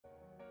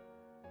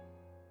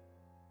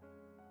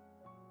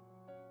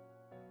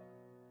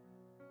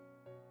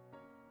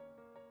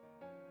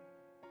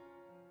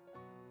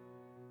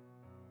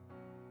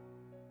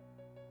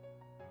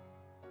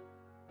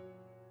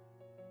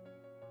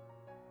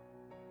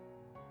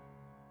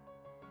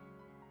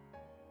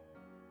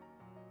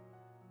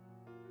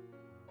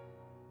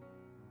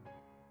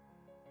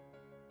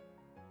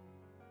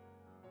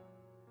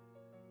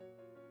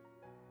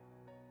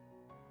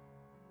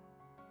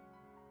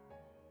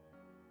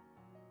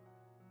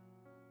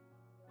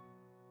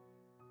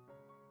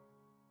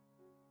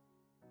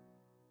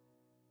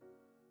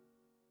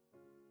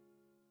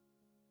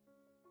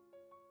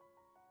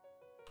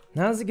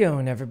How's it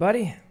going,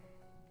 everybody?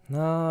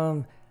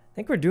 I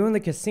think we're doing the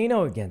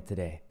casino again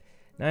today.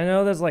 Now, I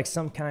know there's like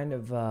some kind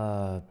of,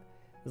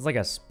 there's like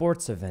a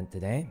sports event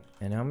today,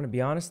 and I'm gonna be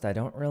honest, I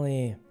don't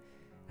really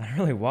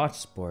watch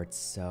sports,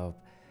 so,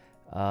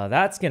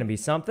 that's gonna be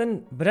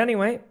something. But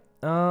anyway,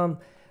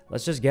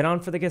 let's just get on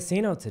for the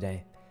casino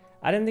today.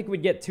 I didn't think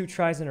we'd get 2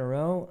 tries in a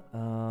row.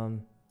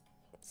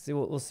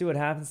 We'll see what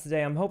happens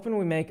today. I'm hoping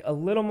we make a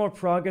little more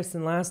progress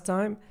than last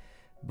time,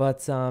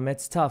 but,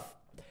 it's tough.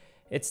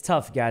 It's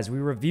tough, guys. We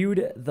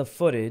reviewed the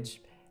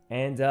footage,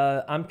 and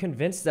I'm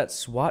convinced that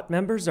SWAT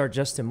members are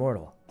just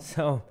immortal.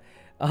 So,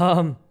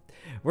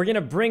 we're going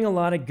to bring a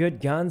lot of good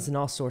guns and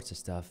all sorts of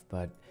stuff,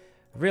 but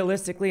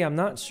realistically, I'm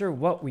not sure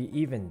what we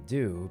even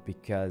do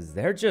because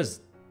they're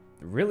just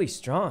really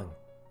strong.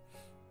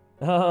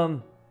 Okay.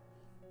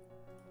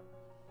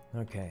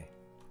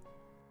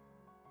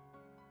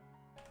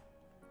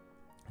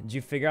 Did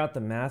you figure out the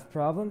math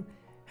problem?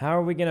 How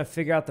are we going to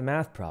figure out the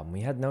math problem?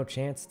 We had no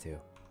chance to.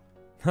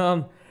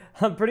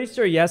 I'm pretty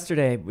sure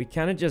yesterday we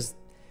kind of just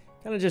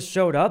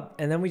showed up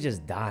and then we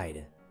just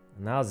died.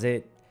 And that was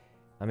it.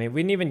 I mean,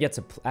 we didn't even get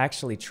to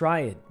actually try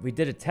it. We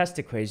did a test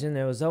equation and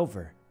it was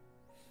over.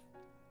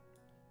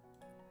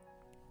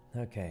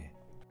 Okay.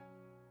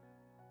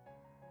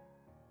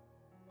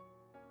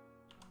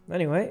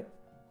 Anyway.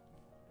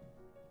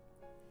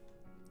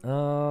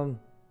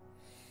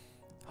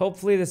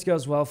 Hopefully this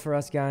goes well for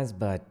us, guys,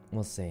 but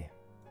we'll see.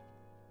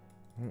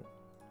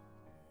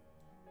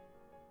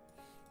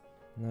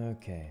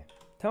 Okay.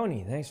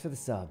 Tony, thanks for the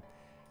sub.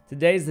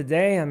 Today's the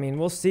day. I mean,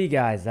 we'll see,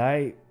 guys.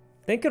 I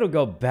think it'll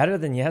go better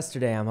than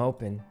yesterday, I'm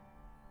hoping.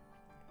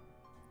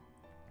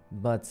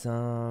 But,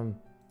 yeah,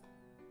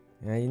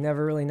 you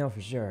never really know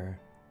for sure.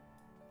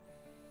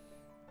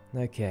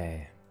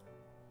 Okay.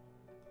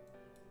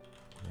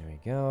 There we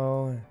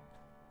go.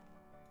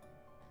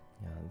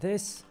 Now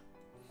this.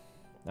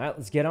 Alright,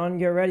 let's get on and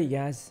get ready,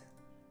 guys.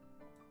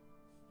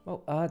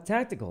 Oh,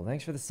 Tactical,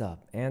 thanks for the sub.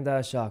 And,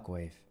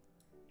 Shockwave.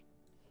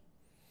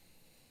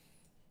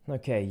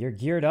 Okay, you're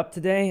geared up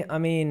today? I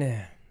mean,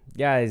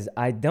 guys,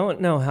 I don't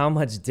know how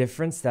much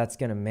difference that's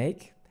gonna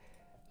make.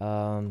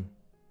 I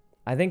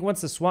think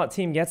once the SWAT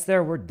team gets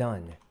there, we're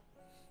done.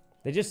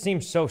 They just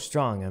seem so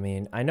strong. I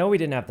mean, I know we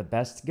didn't have the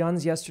best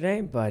guns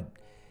yesterday, but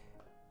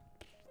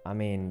I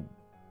mean,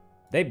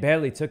 they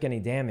barely took any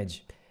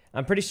damage.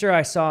 I'm pretty sure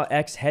I saw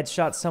X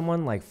headshot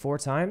someone like 4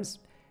 times,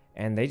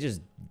 and they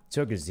just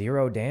took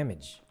 0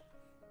 damage.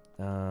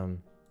 And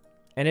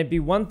it'd be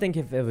one thing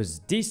if it was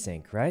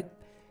desync, right?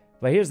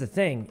 But here's the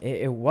thing,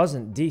 it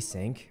wasn't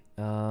desync,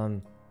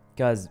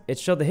 because it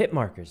showed the hit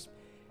markers.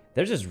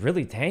 They're just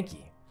really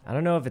tanky. I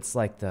don't know if it's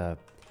like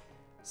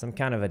some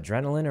kind of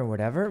adrenaline or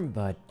whatever,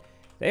 but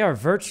they are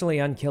virtually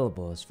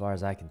unkillable as far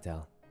as I can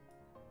tell.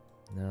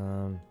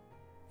 Alright.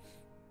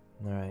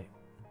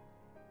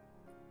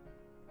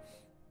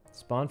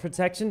 Spawn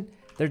protection?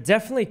 There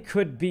definitely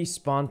could be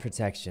spawn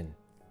protection.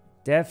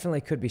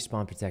 Definitely could be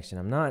spawn protection.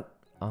 I'm not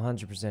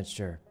 100%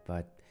 sure,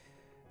 but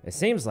it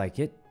seems like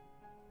it.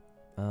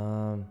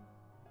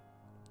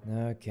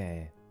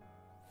 Okay.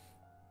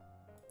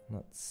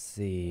 Let's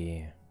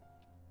see.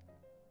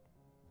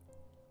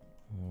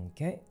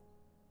 Okay.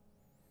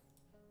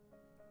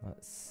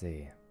 Let's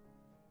see.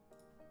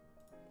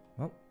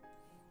 Well,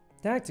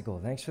 Tactical,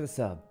 thanks for the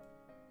sub.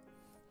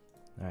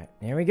 Alright,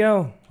 here we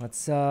go.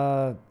 Let's,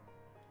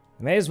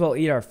 may as well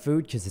eat our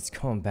food because it's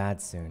going bad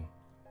soon.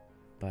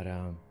 But,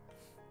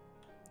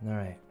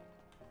 alright.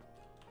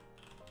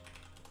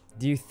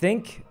 Do you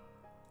think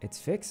it's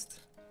fixed?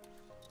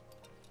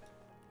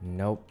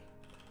 Nope.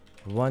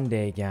 One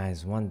day,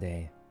 guys, one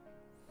day.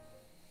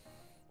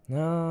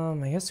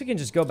 I guess we can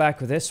just go back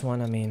with this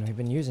one. I mean, we've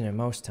been using it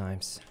most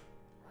times.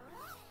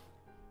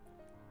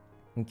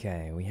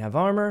 Okay, we have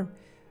armor.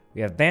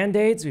 We have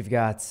band-aids. We've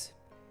got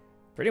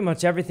pretty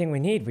much everything we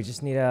need. We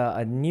just need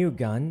a new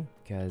gun,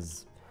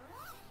 because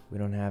we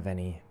don't have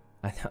any.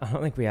 I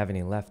don't think we have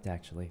any left,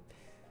 actually.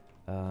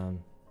 Alright,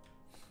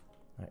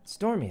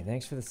 Stormy,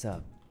 thanks for the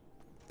sub.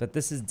 But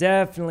this is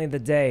definitely the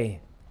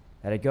day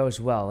that it goes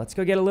well. Let's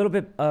go get a little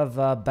bit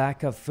of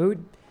backup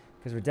food,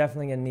 because we're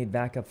definitely going to need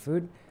backup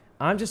food.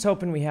 I'm just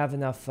hoping we have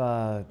enough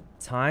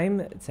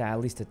time to at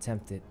least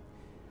attempt it.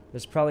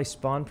 There's probably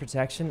spawn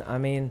protection. I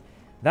mean,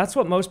 that's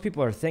what most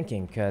people are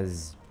thinking,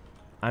 because,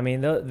 I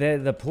mean,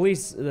 the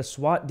police, the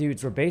SWAT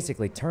dudes were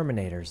basically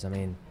Terminators. I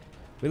mean,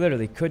 we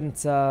literally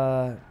couldn't,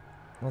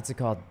 what's it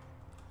called?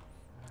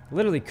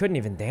 Literally couldn't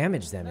even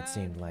damage them, it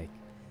seemed like.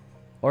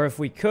 Or if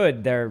we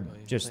could, they're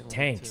just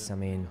tanks. I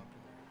mean,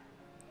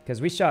 because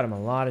we shot them a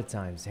lot of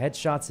times.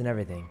 Headshots and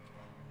everything.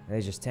 And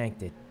they just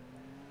tanked it.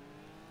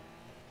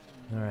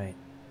 Alright.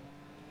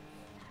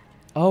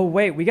 Oh,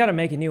 wait. We got to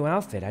make a new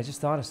outfit. I just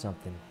thought of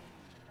something.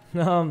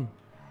 Alright.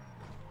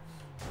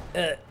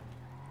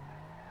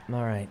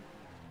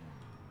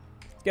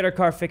 Let's get our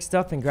car fixed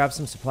up and grab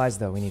some supplies,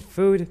 though. We need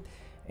food.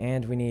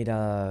 And we need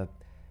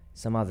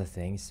some other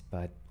things.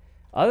 But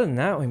other than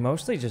that, we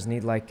mostly just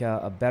need, like,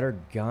 a better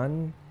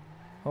gun.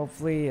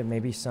 Hopefully. And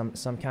maybe some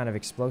kind of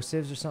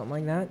explosives or something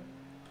like that.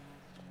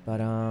 But,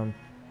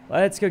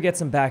 let's go get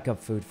some backup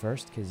food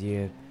first, because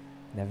you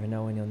never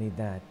know when you'll need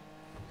that.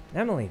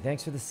 Emily,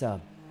 thanks for the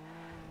sub.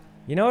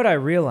 You know what I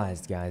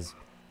realized, guys?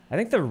 I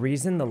think the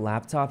reason the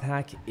laptop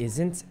hack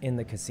isn't in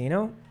the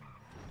casino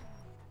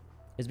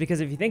is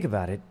because if you think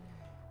about it,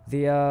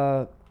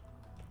 the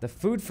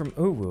food from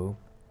Uwu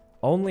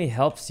only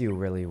helps you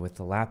really with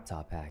the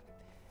laptop hack.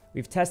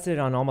 We've tested it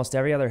on almost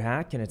every other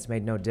hack, and it's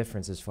made no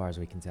difference as far as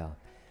we can tell.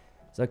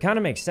 So it kind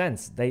of makes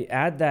sense. They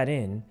add that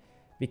in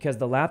because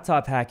the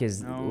laptop hack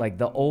is like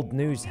the old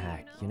news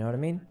hack. You know what I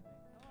mean?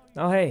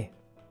 Oh, hey.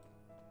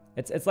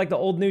 It's like the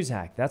old news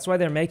hack. That's why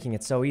they're making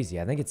it so easy.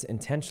 I think it's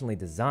intentionally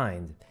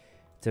designed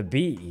to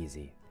be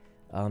easy.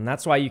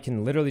 That's why you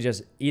can literally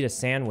just eat a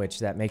sandwich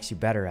that makes you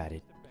better at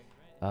it.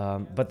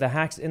 But the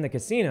hacks in the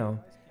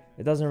casino,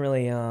 it doesn't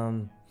really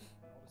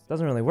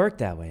work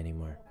that way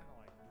anymore.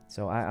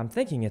 So I'm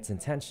thinking it's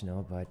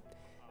intentional, but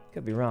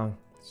could be wrong.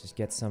 Let's just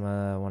get some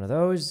one of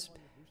those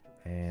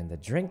and a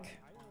drink.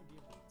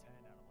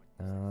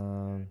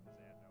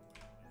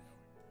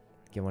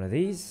 Get one of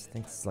these. I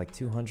think it's like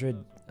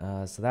 200.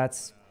 So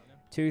that's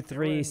 2,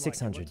 3,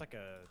 600. Like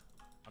a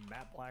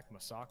matte black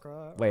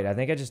massacre. Wait, I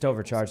think I just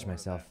overcharged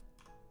myself.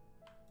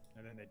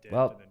 And then they did,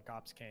 well, and then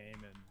cops came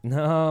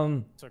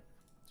and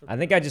I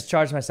think I just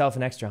charged myself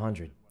an extra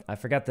 100. I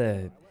forgot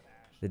the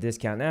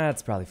discount. Nah,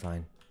 it's probably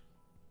fine.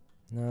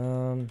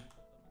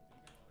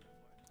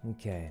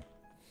 Okay.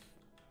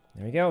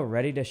 There we go.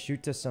 Ready to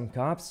shoot to some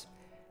cops?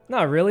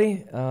 Not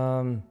really.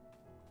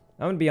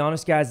 I'm gonna be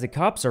honest, guys. The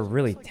cops are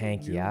really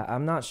tanky.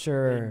 I'm not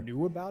sure. They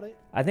knew about it?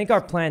 I think our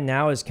plan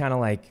now is kind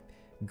of like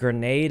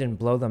grenade and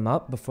blow them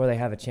up before they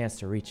have a chance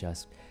to reach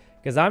us.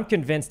 Because I'm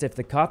convinced if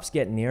the cops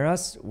get near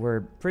us, we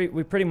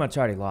pretty much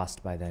already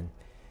lost by then,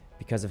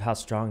 because of how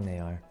strong they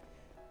are.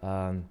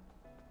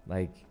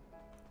 Like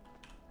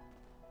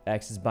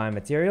X is buying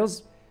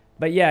materials,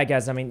 but yeah,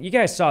 guys. I mean, you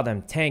guys saw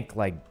them tank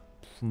like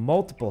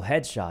multiple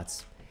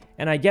headshots,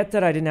 and I get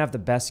that I didn't have the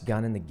best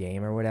gun in the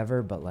game or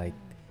whatever, but like.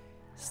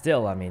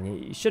 Still, I mean,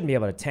 you shouldn't be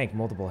able to tank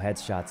multiple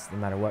headshots no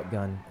matter what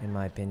gun, in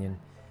my opinion.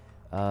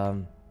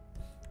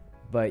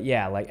 But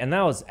yeah, like, and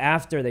that was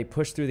after they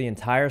pushed through the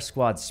entire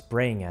squad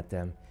spraying at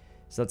them.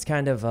 So it's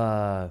kind of,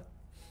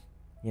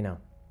 you know,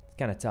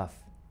 kind of tough.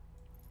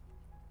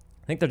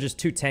 I think they're just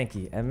too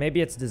tanky, and maybe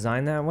it's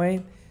designed that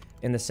way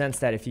in the sense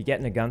that if you get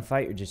in a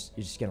gunfight, you're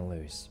just gonna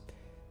lose.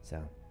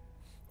 So,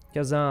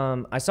 because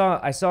I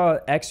saw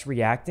X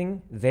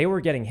reacting, they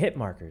were getting hit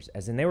markers,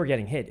 as in they were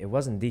getting hit. It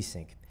wasn't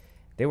desync.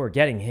 They were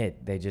getting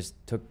hit. They just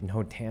took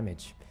no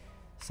damage.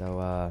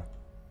 So,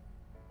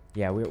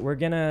 yeah, we're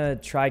gonna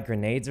try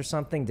grenades or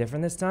something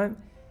different this time,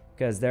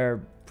 because they're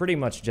pretty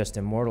much just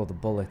immortal to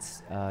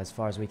bullets, as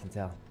far as we can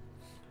tell.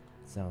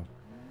 So,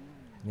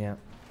 yeah.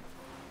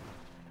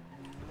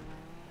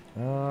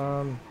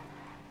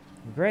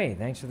 Great.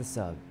 Thanks for the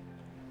sub.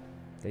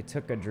 They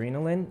took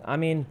adrenaline. I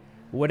mean,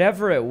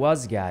 whatever it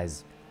was,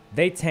 guys,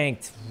 they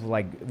tanked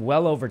like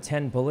well over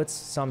 10 bullets,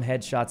 some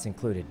headshots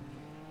included.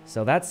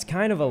 So that's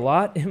kind of a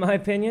lot, in my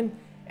opinion.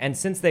 And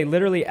since they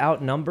literally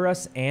outnumber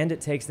us and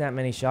it takes that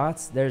many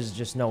shots, there's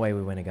just no way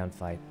we win a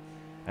gunfight.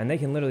 And they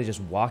can literally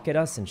just walk at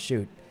us and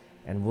shoot,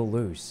 and we'll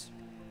lose.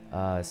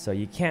 So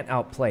you can't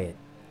outplay it.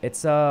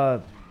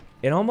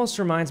 It almost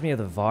reminds me of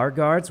the VAR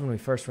guards when we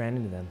first ran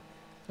into them.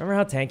 Remember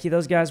how tanky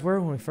those guys were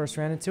when we first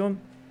ran into them?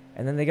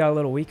 And then they got a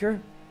little weaker?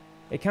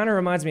 It kind of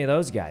reminds me of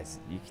those guys.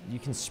 You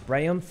can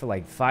spray them for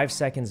like 5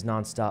 seconds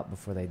nonstop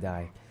before they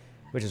die,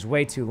 which is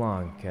way too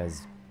long,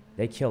 because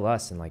they kill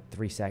us in like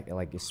 3 seconds,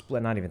 like a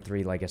split, not even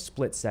 3, like a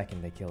split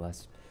second they kill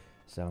us.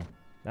 So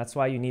that's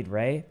why you need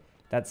Ray.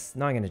 That's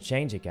not going to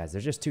change it, guys. They're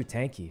just too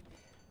tanky.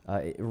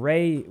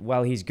 Ray,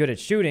 while he's good at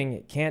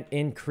shooting, can't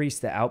increase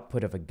the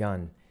output of a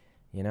gun,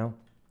 you know?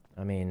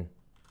 I mean,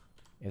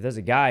 if there's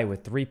a guy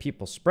with 3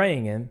 people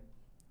spraying him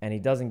and he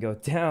doesn't go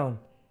down,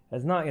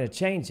 that's not going to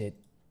change it.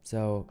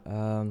 So,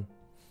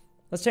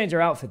 let's change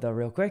our outfit, though,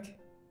 real quick.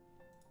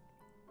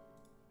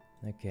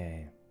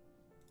 Okay.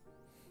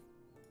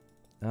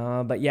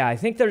 But yeah, I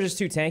think they're just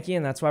too tanky,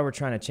 and that's why we're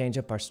trying to change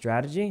up our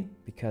strategy,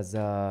 because,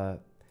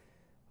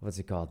 what's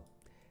it called?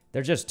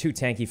 They're just too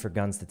tanky for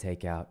guns to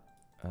take out.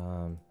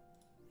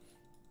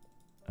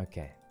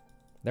 Okay.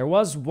 There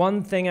was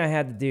one thing I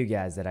had to do,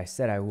 guys, that I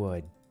said I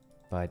would,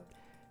 but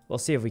we'll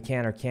see if we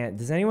can or can't.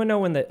 Does anyone know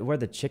where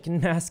the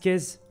chicken mask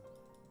is?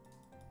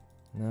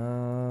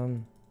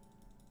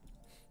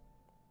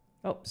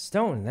 Oh,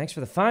 Stone, thanks for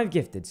the 5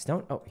 gifted.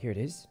 Stone, oh, here it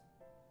is.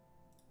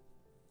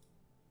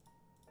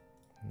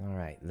 All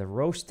right, the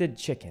roasted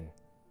chicken.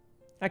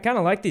 I kind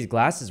of like these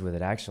glasses with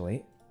it,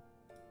 actually.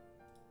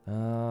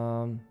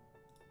 Well,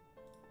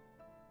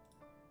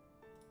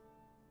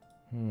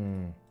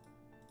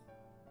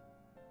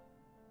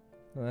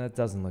 that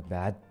doesn't look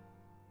bad.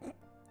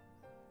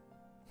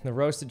 The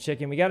roasted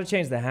chicken. We got to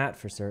change the hat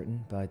for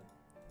certain, but...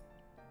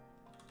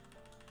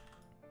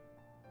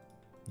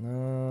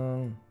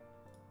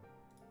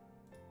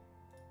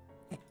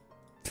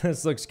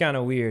 This looks kind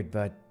of weird,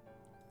 but...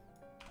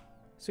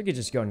 So we could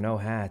just go no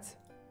hat.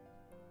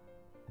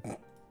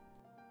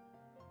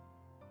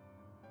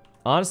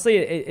 Honestly,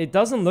 it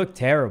doesn't look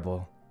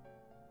terrible.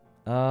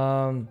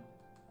 I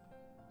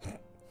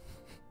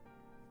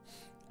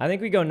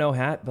think we go no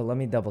hat, but let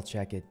me double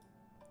check it.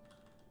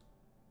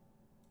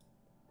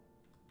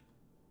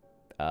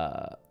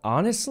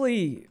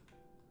 Honestly,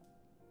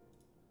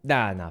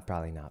 nah,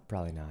 probably not.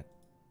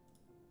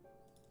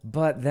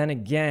 But then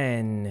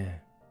again,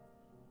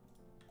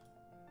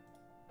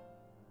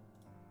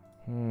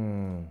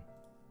 I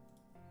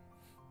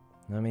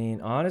mean,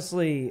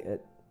 honestly,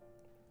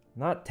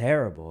 not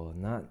terrible.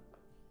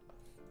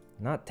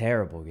 Not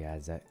terrible,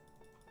 guys. Let's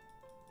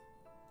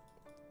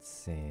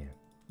see.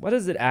 What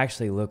does it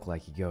actually look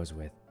like he goes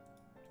with?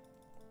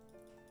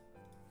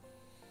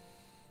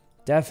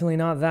 Definitely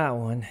not that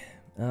one.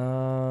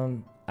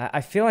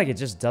 I feel like it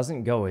just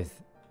doesn't go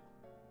with...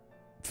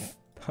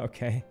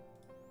 Okay.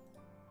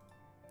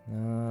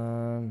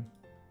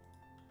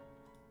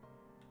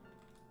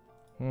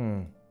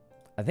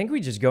 I think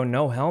we just go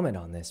no helmet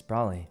on this,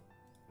 probably.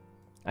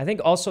 I think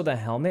also the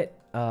helmet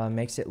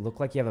makes it look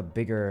like you have a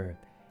bigger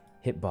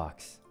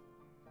hitbox.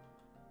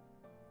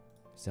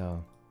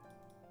 So,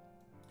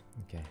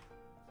 okay.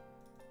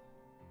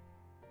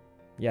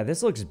 Yeah,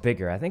 this looks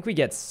bigger. I think we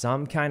get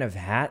some kind of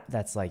hat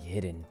that's like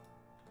hidden.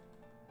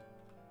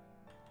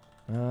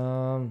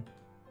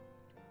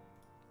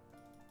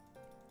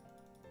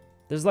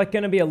 There's like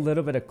gonna be a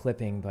little bit of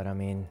clipping, but I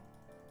mean,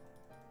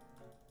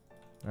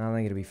 I don't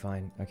think it'll be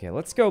fine. Okay,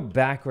 let's go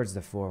backwards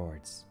to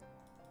forwards.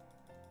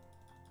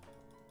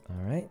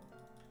 All right.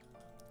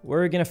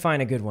 We're gonna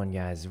find a good one,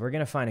 guys. We're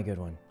gonna find a good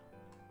one.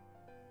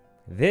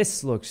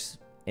 This looks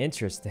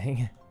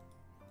interesting.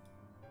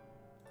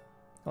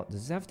 Oh,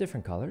 does it have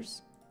different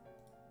colors?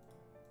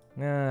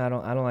 Nah, I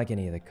don't like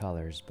any of the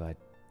colors, but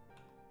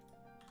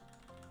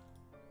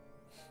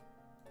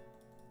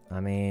I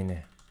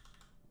mean,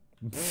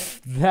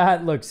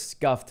 that looks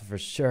scuffed for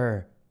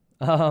sure.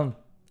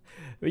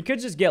 We could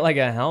just get like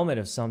a helmet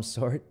of some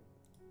sort.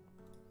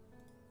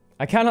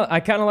 I kind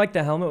of like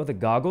the helmet with the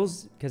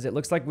goggles because it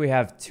looks like we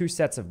have two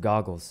sets of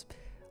goggles,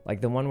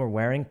 like the one we're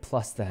wearing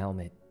plus the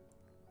helmet.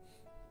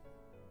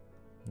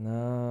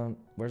 No,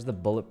 where's the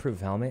bulletproof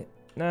helmet?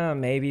 Nah,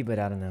 maybe, but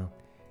I don't know.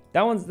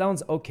 That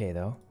one's okay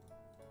though.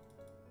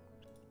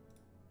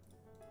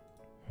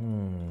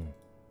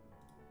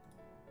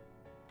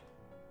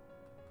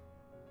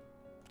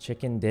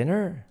 Chicken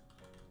dinner?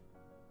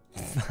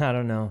 I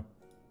don't know.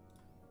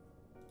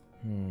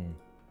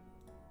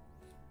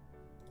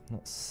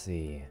 Let's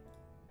see.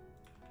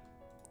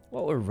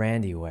 What would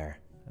Randy wear?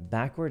 A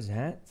backwards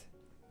hat?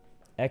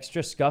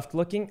 Extra scuffed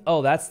looking?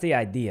 Oh, that's the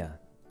idea.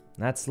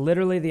 That's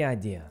literally the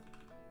idea.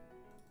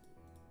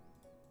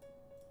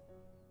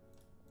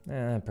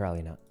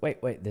 Probably not.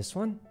 Wait, this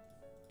one?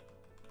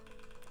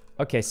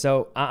 Okay,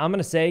 so I'm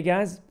gonna say,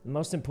 guys, the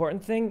most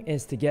important thing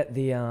is to get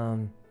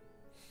the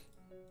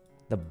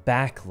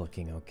back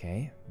looking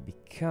okay,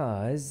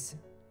 because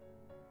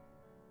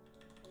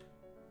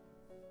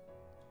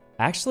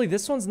actually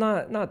this one's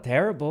not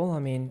terrible. I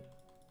mean,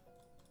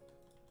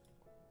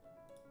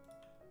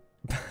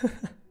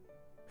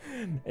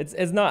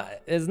 it's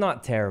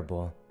not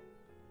terrible.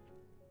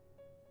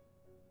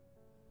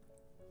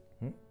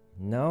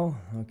 No?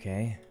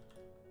 Okay.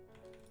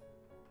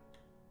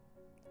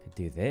 Could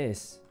do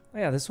this. Oh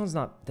yeah, this one's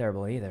not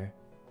terrible either.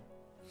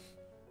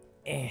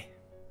 It's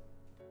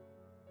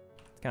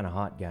kind of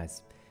hot,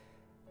 guys.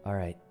 All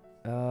right.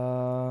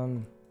 I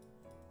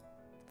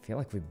feel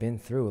like we've been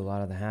through a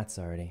lot of the hats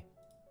already.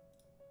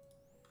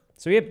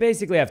 So we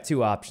basically have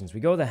two options. We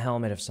go with a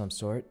helmet of some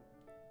sort.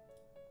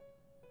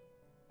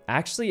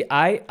 Actually,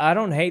 I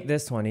don't hate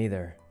this one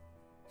either.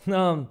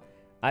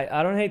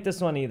 I don't hate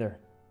this one either.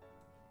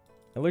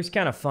 It looks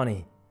kind of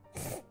funny.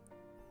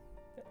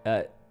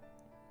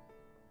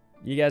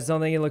 You guys don't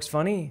think it looks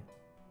funny?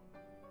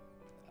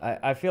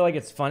 I feel like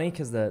it's funny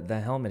because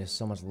the helmet is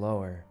so much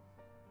lower.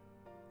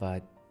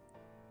 But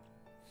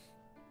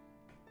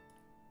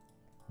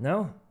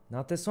no,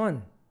 not this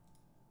one.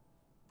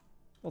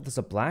 Well, there's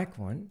a black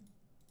one.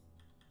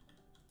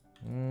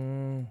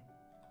 I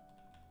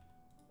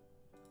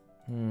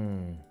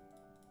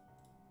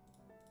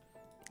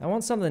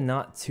want something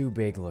not too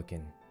big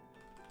looking.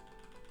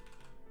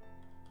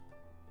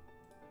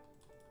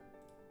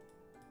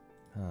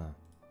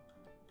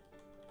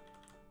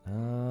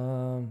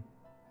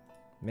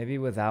 Maybe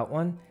without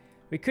one?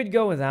 We could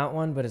go without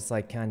one, but it's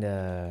like kind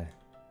of...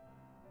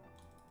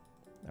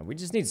 We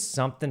just need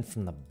something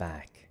from the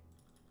back.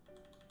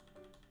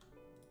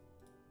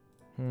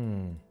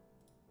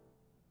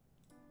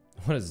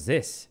 What is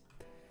this?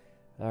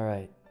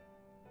 Alright.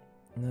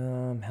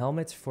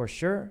 Helmets for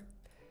sure.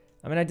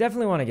 I mean, I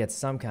definitely want to get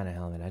some kind of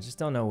helmet. I just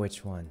don't know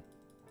which one.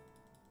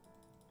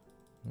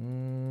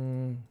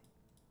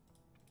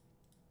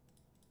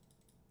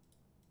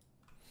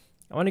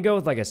 I want to go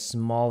with like a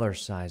smaller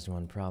sized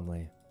one,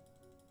 probably.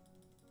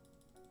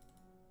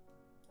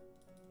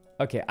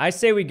 Okay, I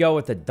say we go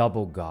with the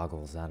double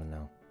goggles. I don't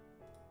know.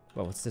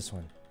 Well, what's this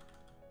one?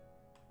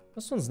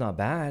 This one's not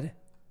bad.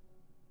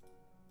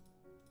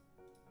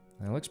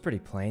 It looks pretty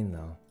plain,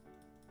 though.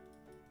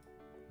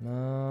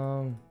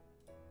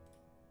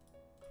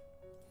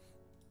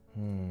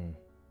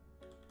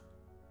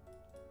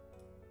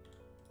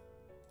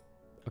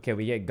 Okay,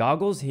 we get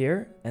goggles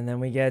here, and then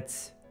we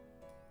get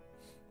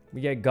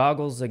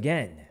goggles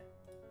again.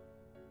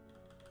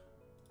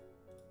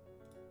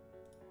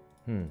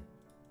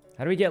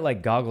 How do we get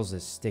like goggles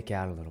that stick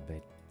out a little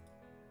bit?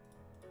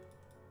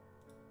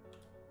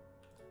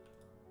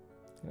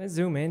 Can I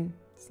zoom in?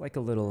 It's like a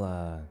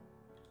little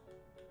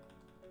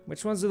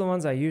which ones are the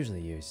ones I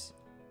usually use?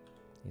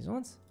 These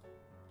ones?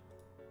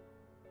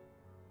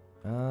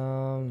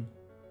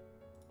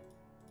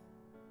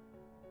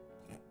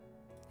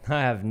 I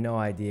have no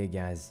idea,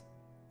 guys.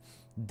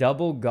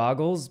 Double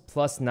goggles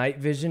plus night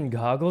vision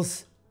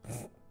goggles.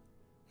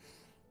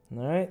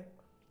 Alright.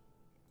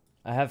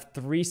 I have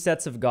 3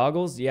 sets of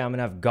goggles. Yeah, I'm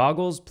gonna have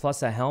goggles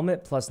plus a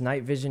helmet plus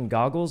night vision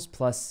goggles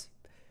plus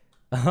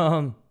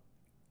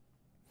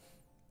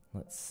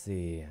let's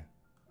see.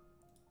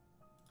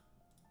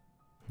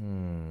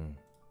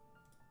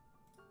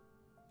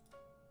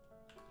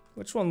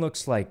 Which one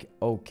looks like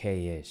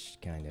okay-ish,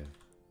 kind of?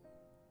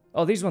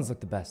 Oh, these ones look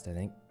the best, I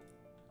think.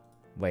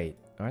 Wait,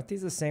 aren't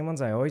these the same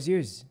ones I always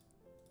use?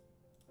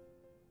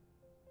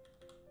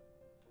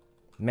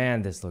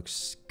 Man, this looks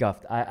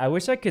scuffed. I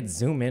wish I could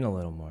zoom in a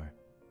little more.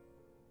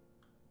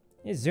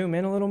 You zoom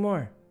in a little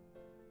more.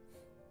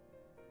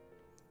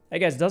 Hey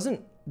guys,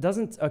 doesn't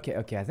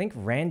okay, I think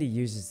Randy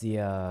uses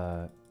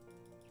the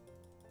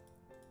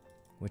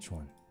which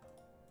one?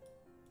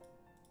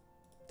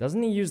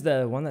 Doesn't he use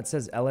the one that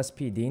says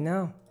LSPD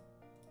now?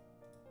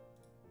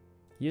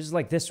 He uses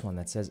like this one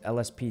that says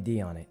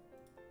LSPD on it.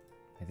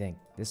 I think.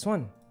 This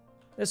one?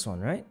 This one,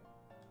 right?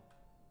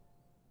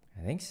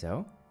 I think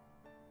so.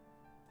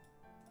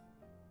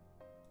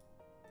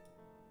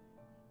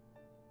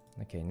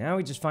 Okay, now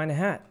we just find a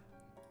hat.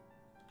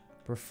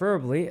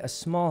 Preferably a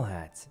small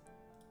hat.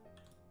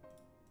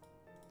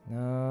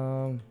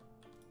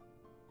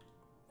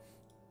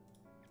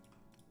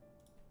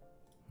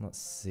 Let's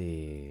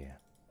see.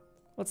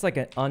 What's like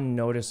an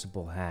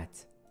unnoticeable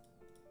hat?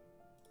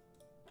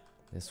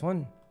 This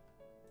one?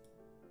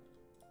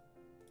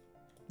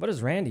 What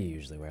does Randy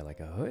usually wear?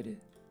 Like a hood?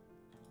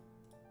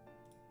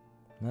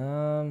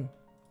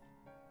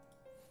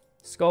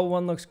 Skull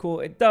one looks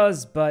cool. It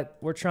does, but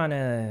we're trying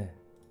to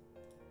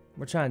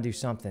do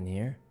something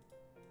here.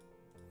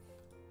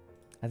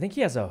 I think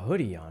he has a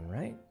hoodie on,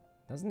 right?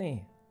 Doesn't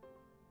he?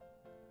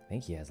 I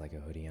think he has like a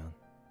hoodie on.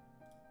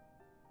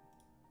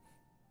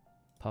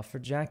 Puffer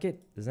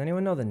jacket. Does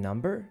anyone know the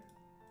number?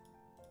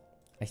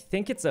 I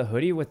think it's a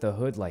hoodie with the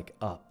hood like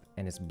up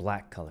and it's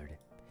black colored.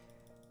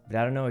 But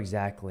I don't know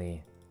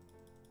exactly.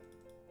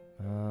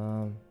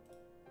 Oh,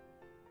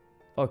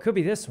 it could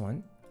be this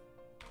one.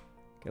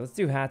 Okay, let's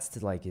do hats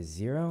to like a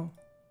 0.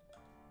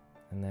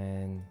 And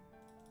then...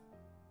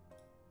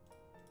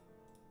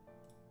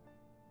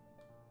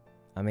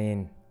 I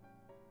mean...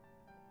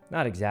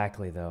 Not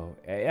exactly, though.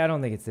 I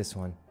don't think it's this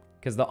one.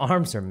 Because the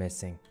arms are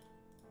missing.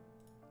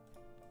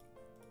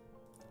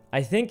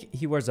 I think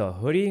he wears a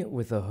hoodie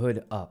with a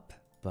hood up.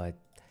 But...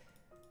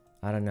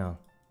 I don't know.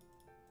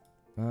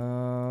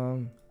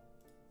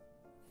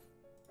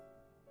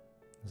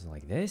 Is it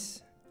like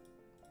this?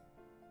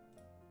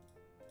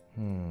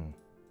 I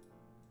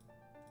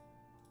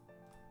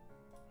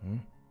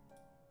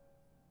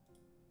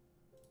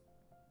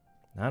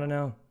don't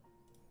know.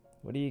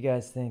 What do you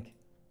guys think?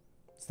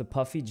 It's the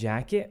puffy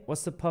jacket?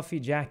 What's the puffy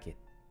jacket?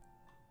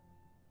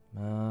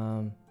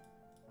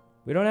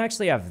 We don't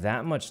actually have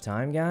that much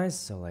time, guys.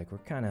 So, like, we're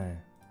kind of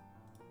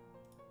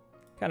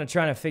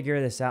trying to figure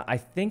this out. I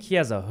think he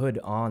has a hood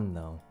on,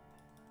 though.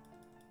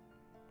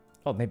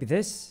 Oh, maybe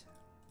this?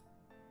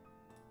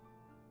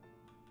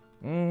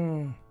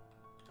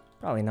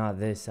 Probably not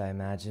this, I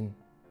imagine.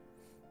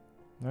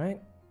 Right?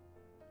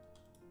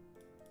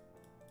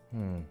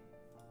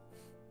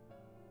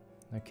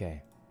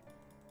 Okay.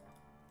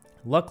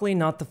 Luckily,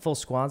 not the full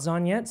squad's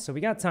on yet, so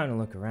we got time to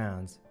look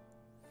around.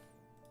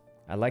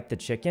 I like the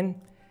chicken.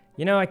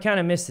 You know, I kind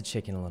of miss the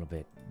chicken a little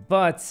bit.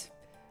 But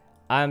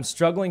I'm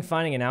struggling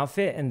finding an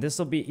outfit, and this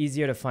will be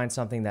easier to find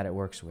something that it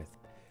works with.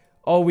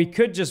 Oh, we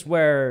could just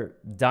wear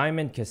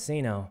Diamond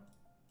Casino.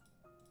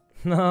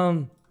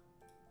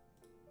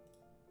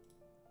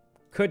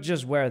 Could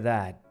just wear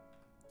that.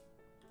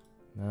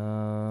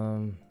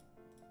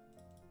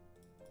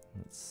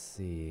 Let's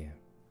see.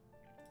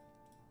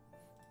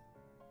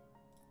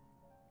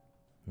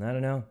 I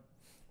don't know.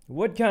 It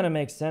would kind of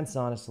make sense,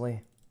 honestly.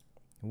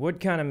 It would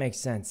kind of make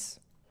sense.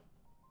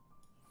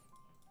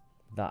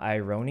 The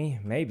irony?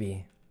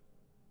 Maybe.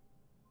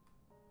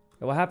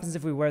 What happens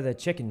if we wear the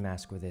chicken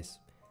mask with this?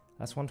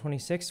 That's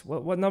 126?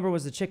 What number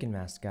was the chicken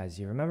mask, guys?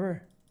 You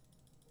remember?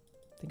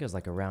 I think it was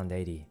like around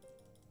 80.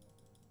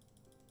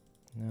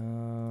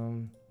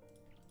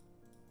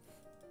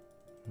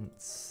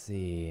 Let's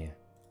see.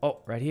 Oh,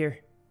 right here.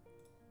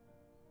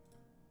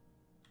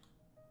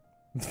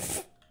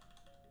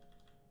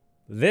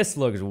 This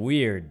looks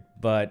weird,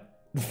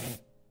 but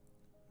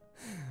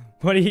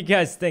what do you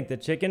guys think? The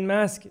chicken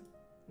mask?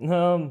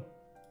 All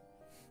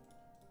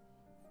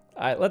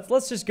right,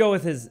 let's just go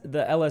with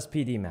the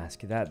LSPD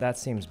mask. That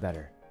seems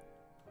better.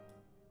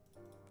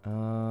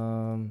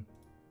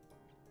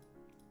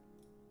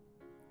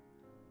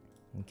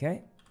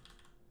 Okay.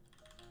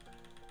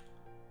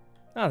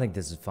 I think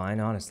this is fine,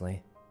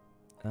 honestly.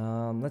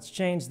 Let's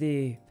change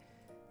the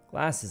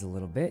glasses a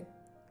little bit.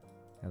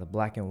 Now the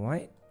black and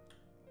white.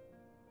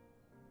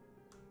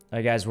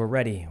 Alright guys, we're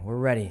ready. We're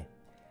ready.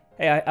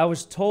 Hey, I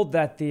was told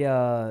that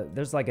the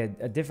there's like a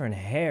different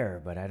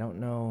hair, but I don't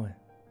know.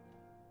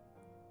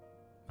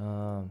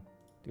 Do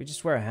we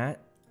just wear a hat?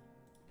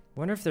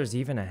 Wonder if there's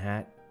even a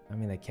hat. I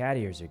mean, the cat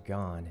ears are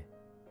gone.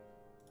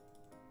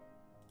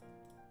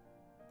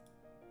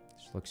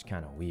 This looks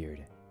kind of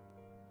weird.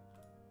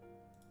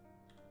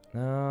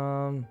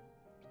 The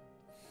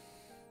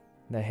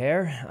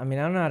hair? I mean,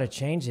 I don't know how to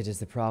change it is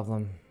the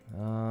problem.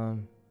 How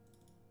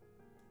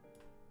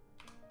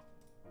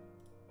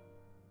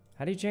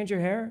do you change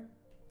your hair?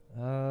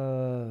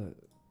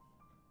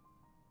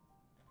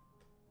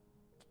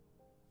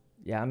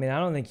 Yeah, I mean, I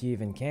don't think you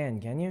even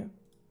can you?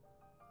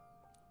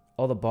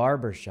 Oh, the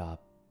barber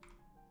shop.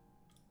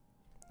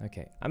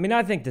 Okay. I mean,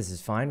 I think this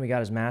is fine. We got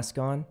his mask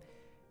on.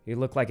 He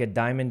looked like a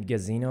diamond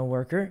casino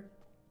worker.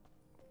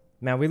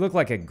 Man, we look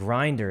like a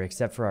grinder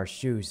except for our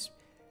shoes.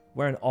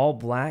 Wearing all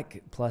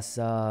black plus,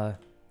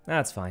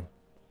 that's fine.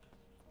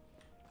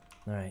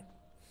 Alright.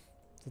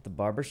 Is it the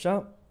barber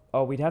shop?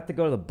 Oh, we'd have to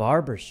go to the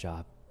barber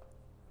shop.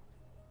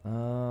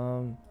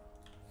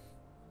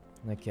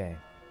 Okay.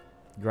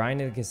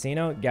 Grind in the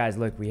casino? Guys,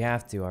 look, we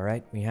have to,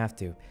 alright? We have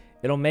to.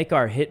 It'll make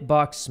our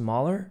hitbox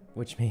smaller,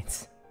 which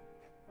means...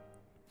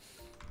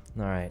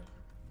 Alright.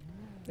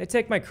 They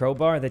take my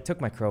crowbar? They took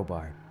my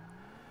crowbar.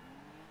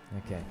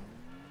 Okay.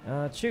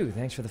 Chew,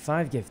 thanks for the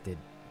 5 gifted.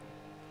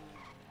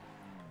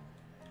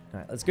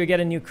 Alright, let's go get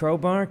a new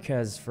crowbar,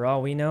 because for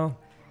all we know,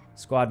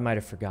 squad might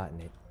have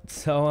forgotten it.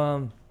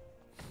 So,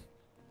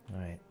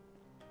 alright.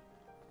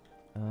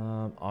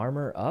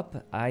 Armor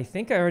up? I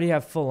think I already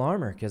have full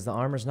armor, because the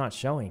armor's not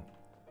showing.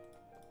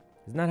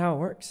 Isn't that how it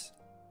works?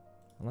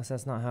 Unless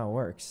that's not how it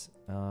works.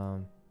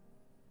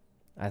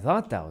 I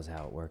thought that was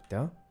how it worked,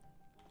 though.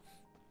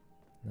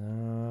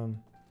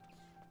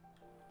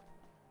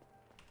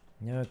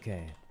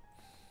 Okay.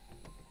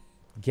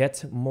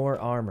 Get more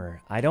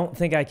armor. I don't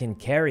think I can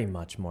carry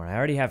much more. I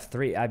already have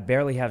 3. I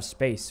barely have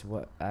space.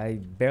 I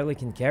barely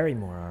can carry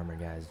more armor,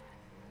 guys.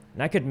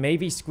 And I could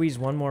maybe squeeze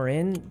one more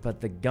in,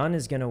 but the gun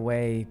is gonna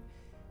weigh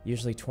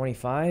usually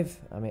 25.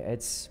 I mean,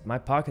 my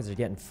pockets are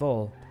getting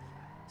full.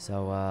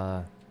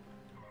 So,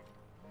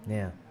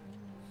 yeah.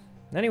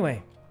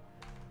 Anyway.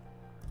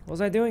 What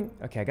was I doing?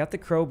 Okay, I got the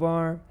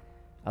crowbar.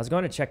 I was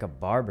going to check a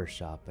barber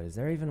shop, but is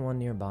there even one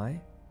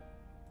nearby?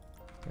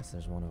 I guess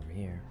there's one over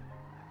here.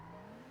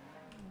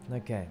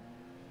 Okay.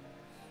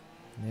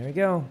 There we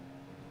go.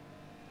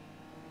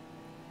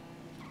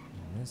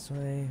 And this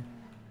way.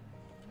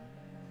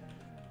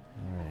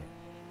 Alright.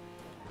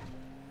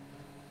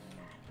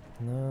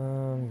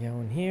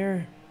 Going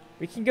here.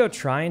 We can go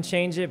try and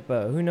change it,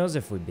 but who knows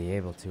if we'd be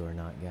able to or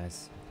not,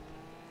 guys.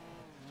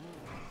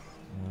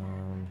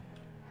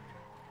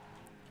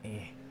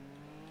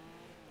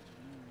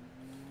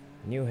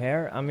 New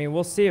hair? I mean,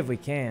 we'll see if we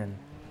can.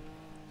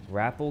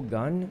 Grapple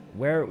gun?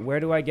 Where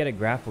do I get a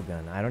grapple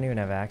gun? I don't even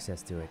have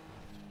access to it.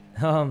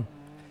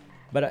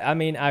 But I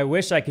mean, I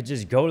wish I could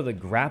just go to the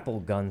grapple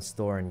gun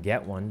store and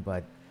get one,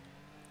 but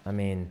I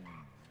mean,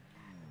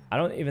 I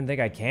don't even think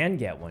I can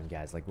get one,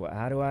 guys. Like,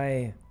 how do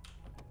I'll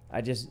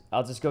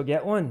just go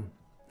get one.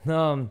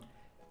 I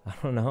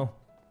don't know.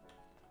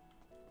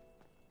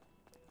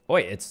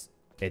 Wait,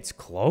 it's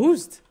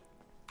closed?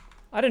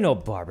 I didn't know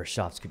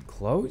barbershops could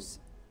close.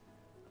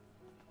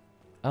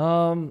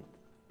 Well,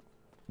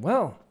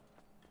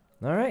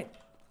 all right.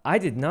 I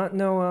did not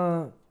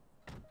know,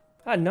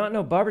 I did not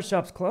know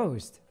barbershops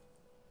closed.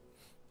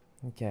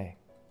 Okay.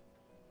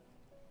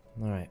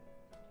 All right.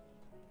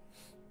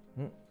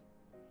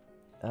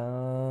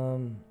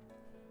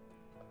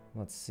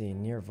 Let's see,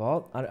 near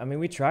vault. I mean,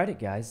 we tried it,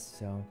 guys,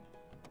 so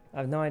I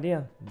have no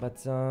idea.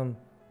 But,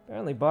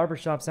 apparently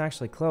barbershops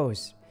actually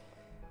close.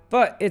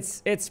 But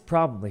it's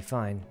probably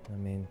fine. I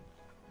mean,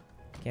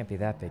 can't be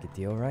that big a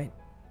deal, right?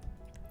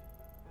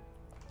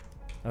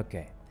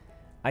 Okay.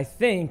 I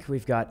think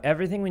we've got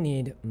everything we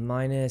need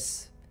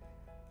minus,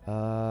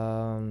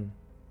 let's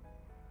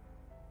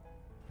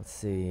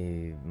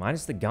see,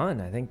 minus the gun.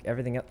 I think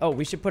everything else. Oh,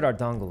 we should put our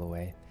dongle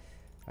away.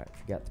 All right,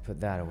 forgot to put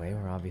that away.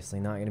 We're obviously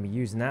not going to be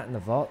using that in the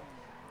vault.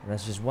 And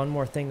that's just one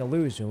more thing to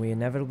lose when we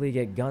inevitably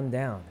get gunned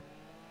down.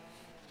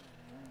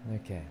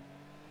 Okay.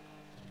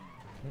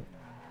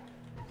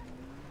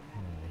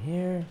 Over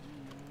here.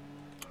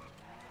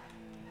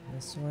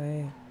 This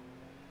way.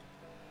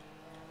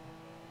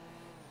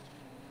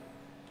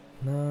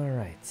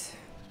 Alright. Let's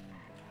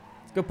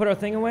go put our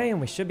thing away and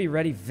we should be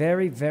ready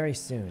very, very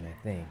soon, I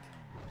think.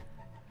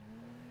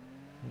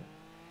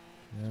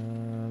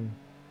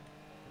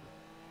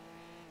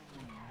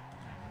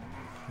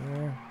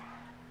 Here.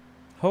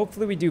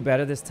 Hopefully we do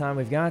better this time.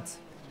 We've got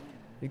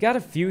a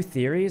few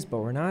theories, but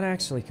we're not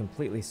actually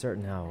completely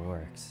certain how it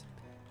works.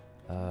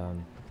 So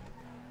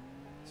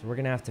we're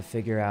gonna have to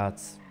figure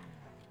out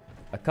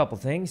a couple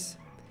things.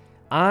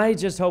 I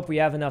just hope we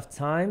have enough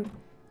time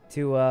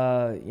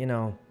to, you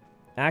know,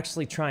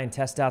 actually try and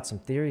test out some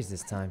theories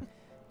this time.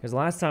 Because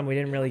last time we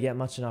didn't really get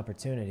much an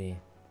opportunity.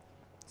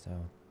 So.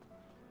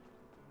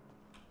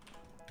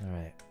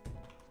 Alright.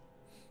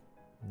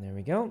 There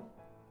we go.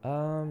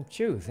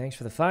 Chew, thanks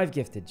for the 5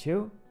 gifted,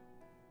 Chew.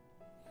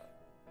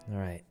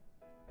 Alright.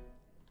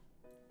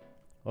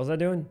 What was I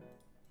doing?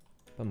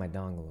 Put my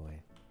dongle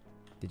away.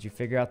 Did you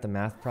figure out the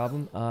math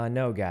problem?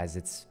 No, guys.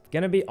 It's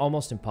gonna be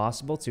almost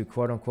impossible to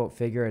quote-unquote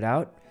figure it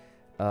out.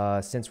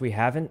 Since we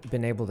haven't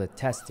been able to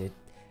test it.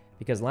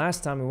 Because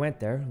last time we went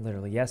there,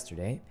 literally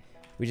yesterday,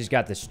 we just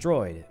got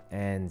destroyed.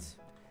 And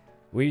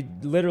we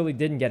literally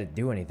didn't get to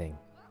do anything.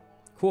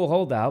 Cool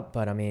holdout,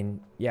 but I mean,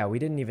 yeah, we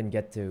didn't even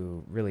get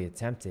to really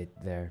attempt it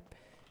there.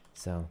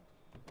 So,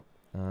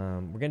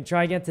 we're gonna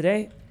try again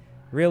today.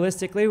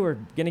 Realistically, we're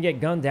gonna get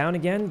gunned down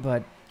again,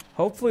 but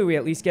hopefully we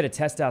at least get to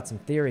test out some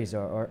theories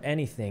or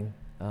anything.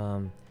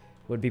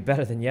 Would be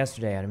better than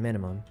yesterday at a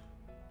minimum.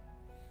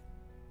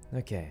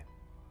 Okay.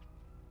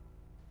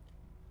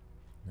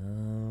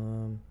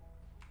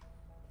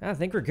 I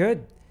think we're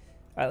good.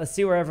 All right, let's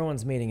see where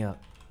everyone's meeting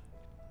up.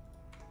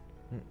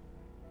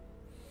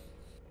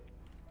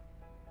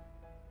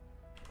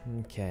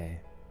 Okay.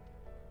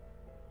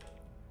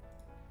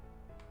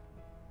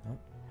 Oh,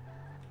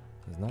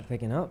 he's not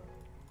picking up.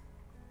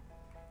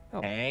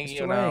 Oh, hey,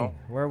 Mr. you Wang, know.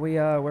 where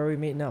are we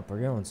meeting up?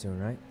 We're going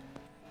soon, right?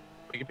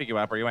 We can pick you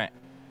up. Where you at?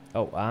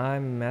 Oh,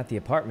 I'm at the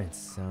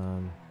apartments.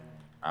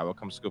 I will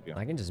come scoop you.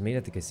 I can just meet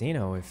at the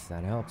casino if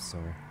that helps,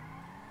 or...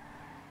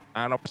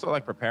 I don't know. We're still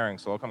like preparing,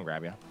 so I'll come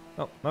grab you.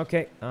 Oh,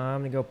 okay. I'm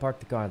gonna go park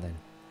the car then.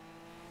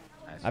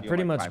 I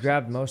pretty much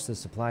grabbed most of the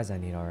supplies I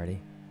need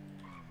already.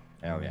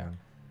 Hell yeah.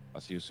 I'll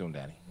see you soon,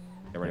 Daddy.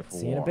 Get ready for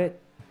war. See you in a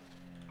bit.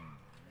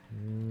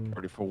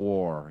 Ready for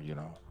war, you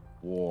know.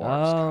 War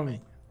is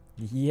coming.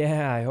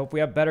 Yeah, I hope we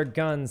have better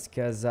guns,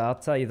 because I'll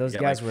tell you, those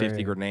guys like were...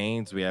 50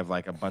 grenades. We have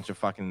like a bunch of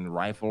fucking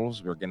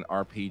rifles. We're getting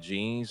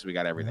RPGs. We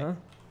got everything.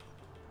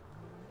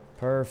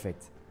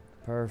 Perfect.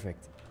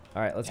 Perfect.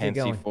 All right, let's get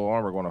going.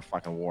 10C4. We're going to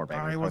fucking war, baby.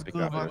 All right, what's good,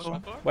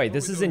 Vato? Wait,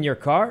 this is in your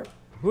car?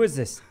 Who is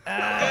this? You're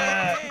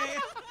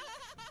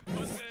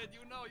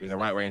in the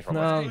right range from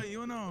us.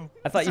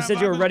 I thought you said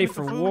you were ready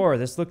for war.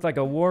 This looked like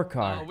a war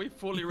car. Oh, we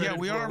fully ready. Yeah,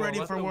 we are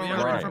ready for war.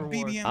 We're ready for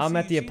BBMC. I'm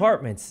at the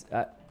apartments.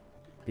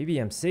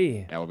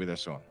 BBMC. Yeah, we'll be there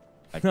soon.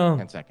 Like No.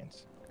 10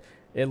 seconds.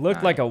 It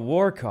looked like a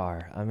war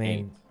car. I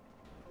mean...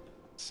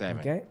 8, 7,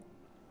 okay.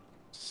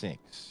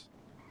 6,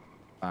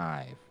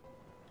 5,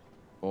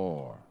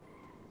 4,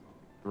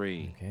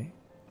 3, okay.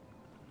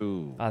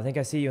 2, I think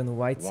I see you in the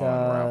whites. 1,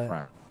 round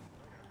front.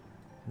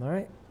 All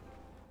right.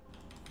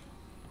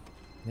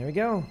 There we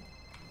go.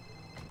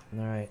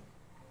 All right.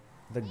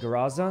 The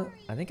Garaza.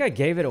 I think I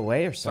gave it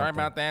away or something. Sorry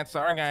about that.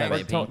 Sorry,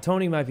 guys.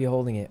 Tony might be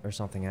holding it or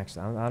something,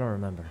 actually. I don't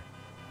remember.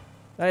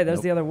 Hey,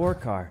 there's the other war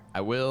car. I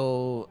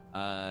will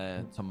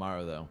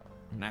tomorrow though.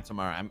 Not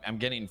tomorrow. I'm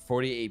getting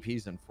 40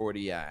 APs and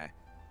 40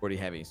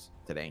 heavies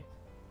today.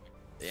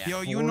 Yeah.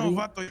 Yo, you know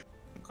Vato.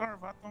 Car,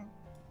 Vato.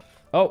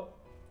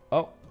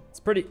 Oh, it's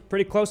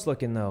pretty close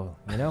looking though.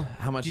 You know.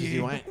 How much does he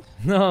want?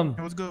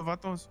 It was good,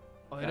 Vatos.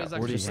 Oh, it is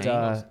actually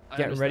just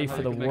getting ready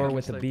for the war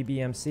with the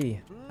BBMC.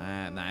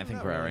 Nah, I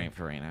think we're at rank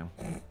for right now.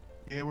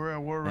 Yeah, we're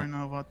at war right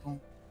now, Vato.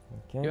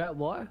 Okay. You're at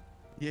war?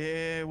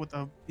 Yeah, with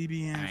the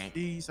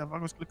BBMC.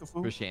 Savagos click a food.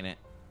 Appreciate it.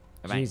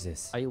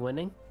 Jesus. Are you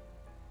winning?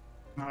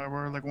 No,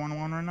 we're like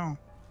 1-1 right now.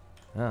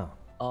 Oh.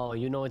 Oh,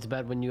 you know it's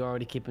bad when you're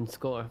already keeping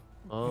score.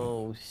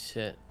 Oh,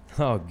 shit.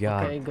 Oh,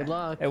 God. Okay, good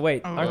luck. Hey,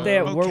 wait. Aren't they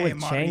at war with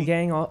Marty. Chain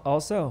Gang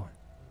also?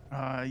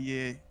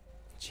 Yeah.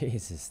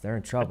 Jesus, they're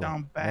in trouble.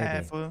 Down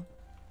bad, fool.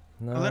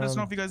 No. Let us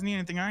know if you guys need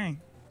anything. I ain't.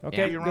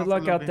 Okay, Yeah. good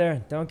luck out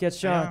there. Don't get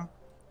shot.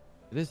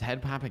 Did this head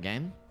pop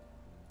again?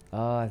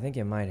 I think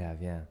it might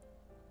have, yeah.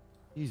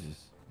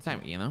 Jesus. It's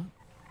time, you know?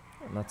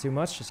 Not too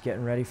much. Just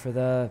getting ready for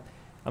the...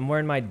 I'm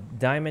wearing my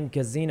Diamond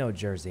Casino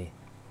jersey.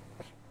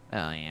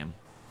 Well, I am.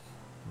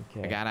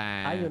 Okay. I got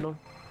Hi, you know.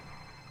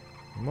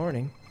 Good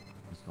morning.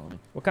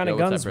 What kind of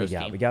guns we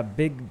got? We got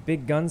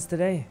big guns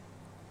today.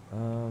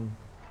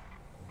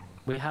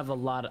 We have a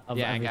lot of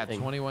everything. I got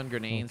 21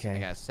 grenades. Okay. I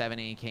got 7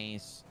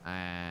 AKs.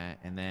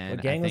 And then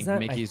What gang I was think that?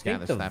 Mickey's I think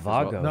got the the stuff as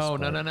Vagos, well.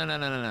 but No.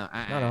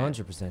 Not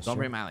 100% sure. Don't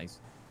bring Molly's.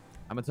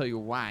 I'm gonna tell you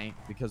why.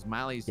 Because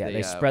Molly's. Yeah,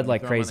 they spread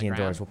like crazy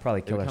indoors. We'll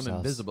probably kill they become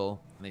ourselves.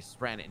 invisible and they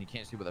spread it, and you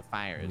can't see where the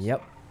fire is.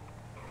 Yep.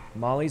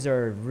 Mollies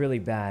are really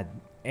bad,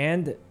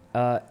 and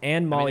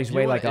Mollies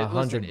weigh like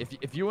 100. Listen,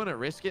 if you want to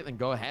risk it, then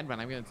go ahead. But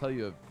I'm gonna tell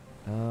you,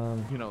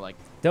 you know, like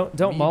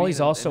don't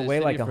Mollies also weigh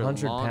like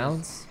 100 100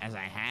 pounds? As I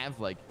have,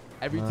 like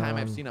every time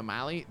I've seen a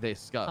Molly, they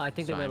scuff. I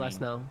think they weigh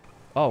less now.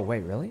 Oh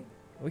wait, really?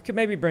 We could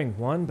maybe bring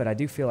one, but I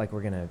do feel like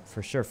we're gonna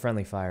for sure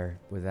friendly fire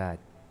with that.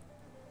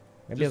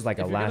 Maybe it's like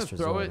a last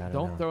resort.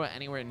 Don't throw it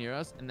anywhere near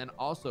us. And then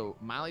also,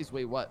 Mollies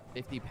weigh what,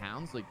 50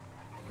 pounds? Like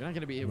you're not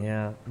gonna be able.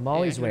 Yeah,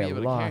 Mollies weigh a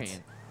lot.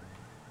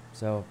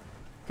 So,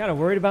 kind of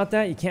worried about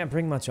that. You can't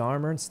bring much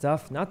armor and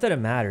stuff. Not that it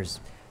matters.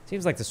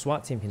 Seems like the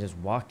SWAT team can just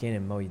walk in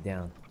and mow you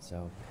down.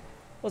 So,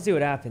 we'll see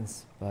what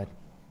happens. But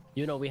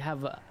You know, we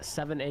have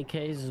 7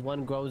 AKs,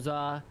 1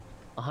 Groza,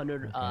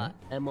 100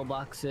 ammo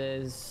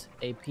boxes,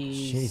 APs,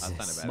 Jesus. That's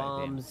not a bad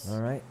bombs,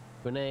 All right.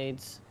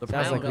 grenades. The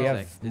Sounds problem like we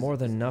is, have more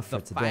than enough for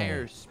the today.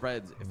 fire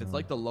spreads. If it's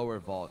like the lower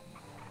vault,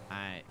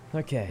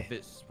 Okay. if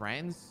it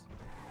spreads,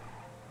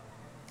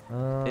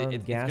 Gas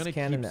it's gonna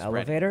cannon, keep the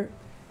elevator.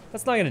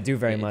 That's not gonna do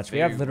very It's much. We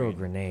have very literal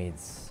green.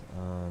 grenades.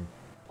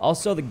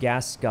 Also, the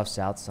gas scuffs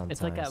out sometimes.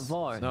 It's like at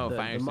VAR. no, the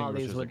fire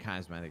mollies extinguishers are would...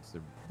 cosmetics.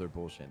 They're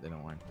bullshit. They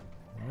don't work.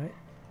 All right.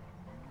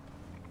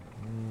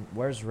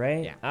 Where's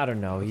Ray? Yeah. I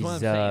don't know. That's He's what I'm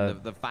saying.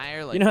 The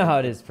fire, like, you know how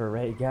it is for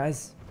Ray,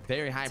 guys.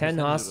 very high 10 percentage of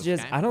the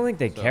hostages. sky, I don't think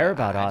they so care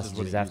about I just hostages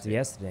wouldn't after use it.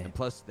 yesterday. And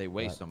plus, they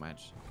waste But- so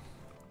much.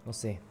 We'll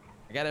see.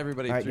 I got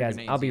everybody. All right, 3 guys.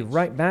 grenades I'll be each.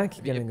 right back.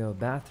 If you- Gonna go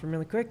bathroom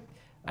really quick.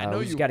 I know we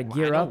you just gotta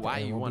gear I know up. why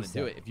and you we'll want be to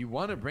do set. it. If you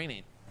want to bring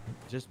it,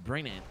 just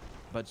bring it.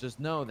 But just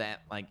know that,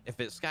 like, if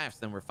it scuffs,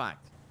 then we're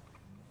fucked.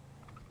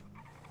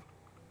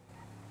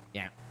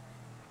 Yeah.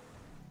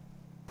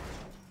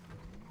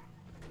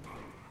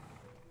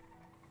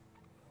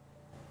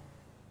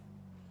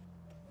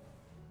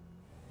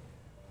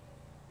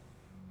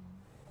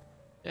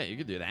 Yeah, you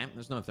could do that.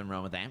 There's nothing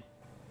wrong with that.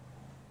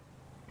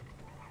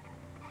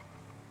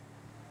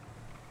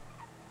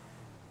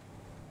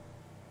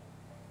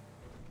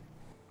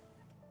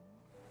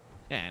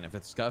 Yeah, and if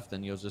it's scuffed,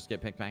 then you'll just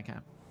get picked back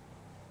up.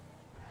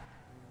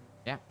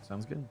 Yeah,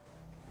 sounds good.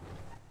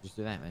 Just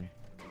do that, man.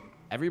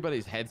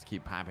 Everybody's heads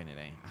keep popping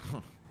today.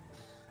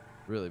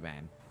 Really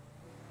bad.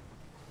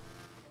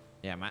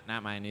 Yeah,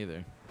 not mine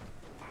either.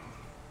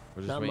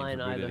 We're just Not waiting mine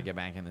for Buddha to either. get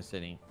back in the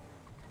city.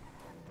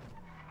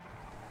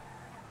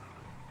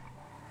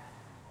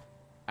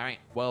 All right.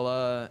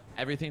 Well,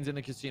 everything's in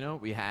the casino.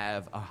 We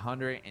have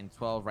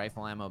 112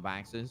 rifle ammo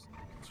boxes,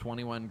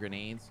 21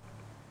 grenades,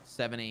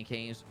 7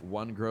 AKs,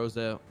 1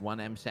 Groza, 1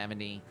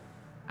 M70,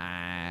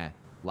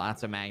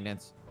 lots of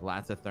magnets,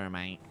 lots of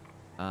thermite,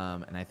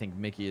 and I think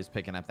Mickey is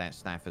picking up that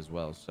stuff as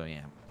well. So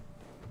yeah.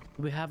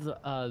 We have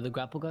the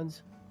grapple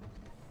guns.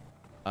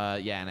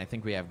 Yeah, and I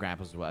think we have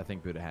grapples as well. I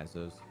think Buddha has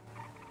those.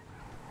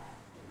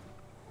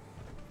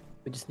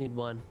 We just need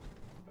 1.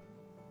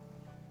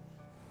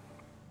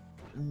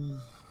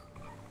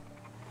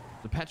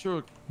 The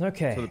petrol.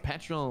 Okay. So the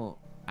petrol.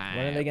 When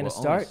are they gonna will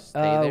only start?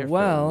 stay there for a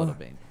Well, little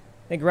bit.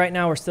 I think right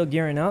now we're still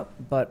gearing up,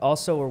 but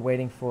also we're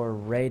waiting for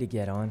Ray to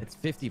get on. It's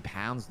 50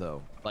 pounds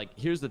though. Like,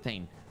 here's the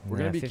thing. We're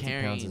Yeah, gonna be 50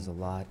 carrying pounds is a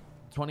lot.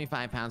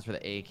 25 pounds for the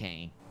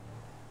AK.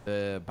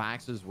 The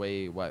boxes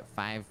weigh what,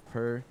 5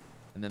 per,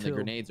 and then the 2.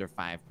 grenades are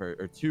 5 per,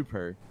 or 2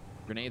 per.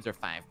 Grenades are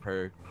 5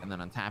 per, and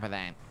then on top of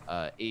that,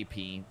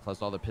 AP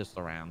plus all the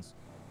pistol rounds.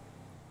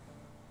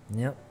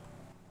 Yep.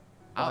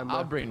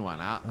 I'll bring one.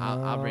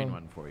 I'll bring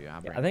one for you.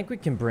 I'll bring I think we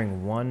can bring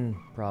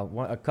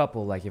a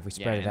couple, like if we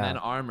spread it and out. then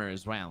armor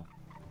as well.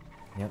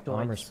 Yep, Joints.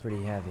 armor's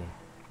pretty heavy.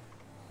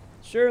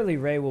 Surely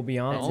Ray will be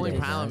on The only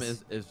today, problem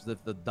guys. is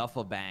that the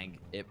duffel bag,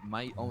 it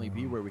might only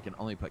be where we can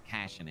only put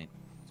cash in it.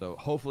 So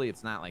hopefully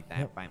it's not like that,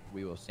 Yep. but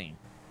we will see.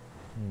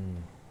 Hmm.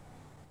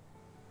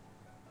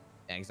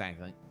 Yeah,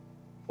 exactly.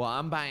 Well,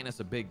 I'm buying us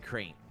a big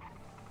crate.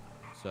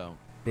 So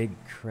Big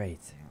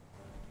crate.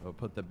 we'll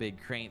put the big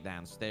crate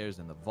downstairs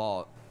in the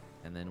vault,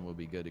 and then we'll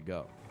be good to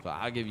go. So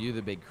I'll give you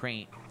the big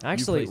crate. You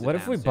Actually, place it what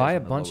if we downstairs buy a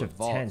in the bunch lower of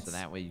vault, tents so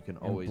that way you can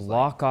and always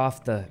block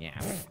off the... Like,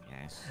 yeah,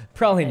 yes.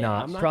 Probably Hey,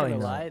 not. I'm not Probably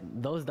gonna not. lie.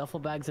 Those duffel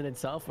bags in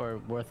itself are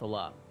worth a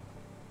lot.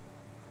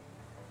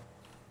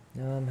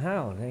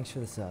 Hal, thanks for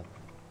the sub.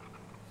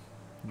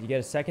 Did you get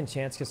a second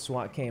chance because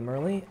SWAT came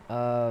early?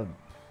 Oh,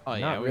 yeah,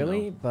 Not we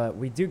really, know. but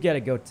we do get to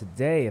go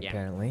today, Yeah.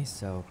 apparently,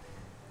 so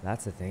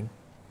that's a thing.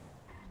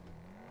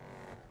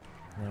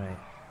 All right.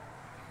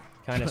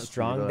 Kind of Trust me, you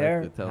strong don't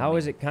there? have to tell How me.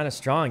 is it kind of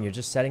strong? You're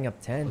just setting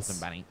up tents. Listen,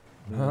 buddy.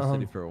 We've been in the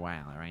city for a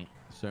while, all right?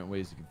 Certain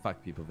ways you can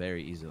fuck people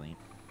very easily.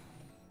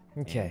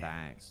 Okay.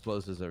 And,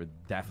 explosives are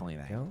definitely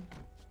that. Go.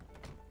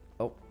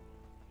 Oh.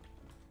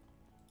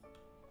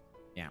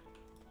 Yeah.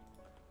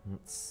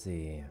 Let's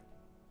see.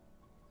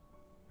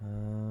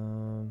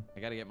 I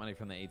gotta get money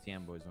from the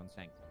ATM, boys. 1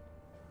 sec.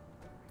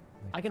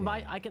 I can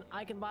okay. buy.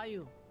 I can buy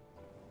you.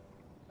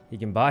 He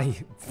can buy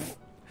you.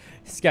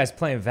 This guy's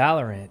playing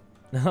Valorant.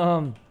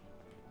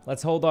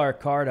 Let's hold our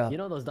card up. You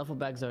know those duffel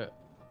bags are.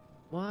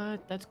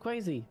 What? That's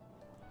crazy.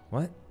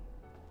 What?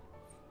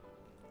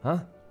 Huh?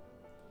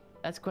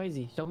 That's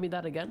crazy. Show me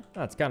that again.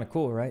 Oh, it's kind of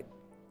cool, right?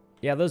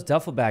 Yeah, those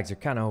duffel bags are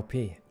kind of OP.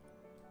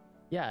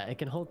 Yeah, it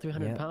can hold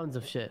 300 Yeah. pounds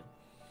of shit.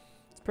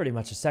 It's pretty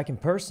much a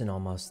second person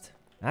almost.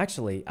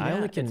 Actually, I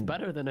only can... It's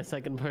better than a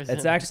second person.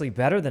 It's actually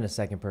better than a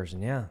second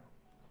person, yeah.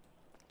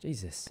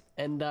 Jesus.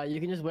 And you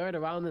can just wear it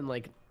around and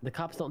like the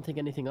cops don't think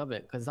anything of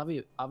it because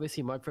it's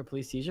obviously marked for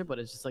police seizure, but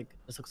it's just like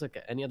this looks like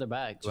any other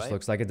bag, Just right?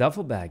 looks like a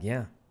duffel bag,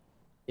 yeah.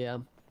 Yeah.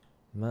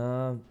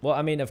 Well,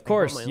 I mean, of bought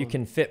course, my you own.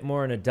 can fit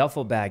more in a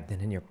duffel bag than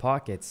in your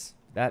pockets.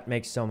 That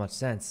makes so much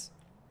sense.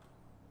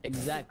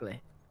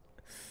 Exactly.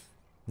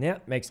 Yeah,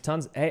 makes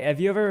tons. Hey, have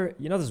you ever...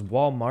 You know this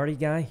Walmarty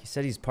guy? He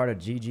said he's part of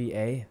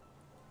GGA.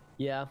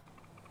 Yeah.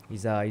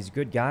 He's a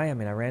good guy. I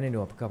mean, I ran into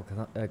him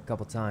a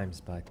couple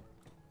times, but...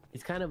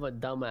 He's kind of a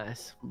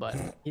dumbass, but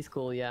he's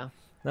cool. Yeah.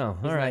 No,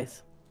 He's all right.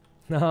 nice.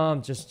 No,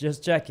 I'm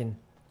just checking.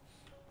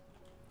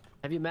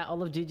 Have you met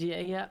all of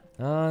GGA yet?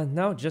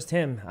 No, just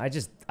him. I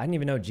didn't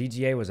even know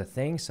GGA was a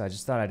thing, so I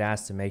just thought I'd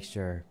ask to make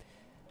sure,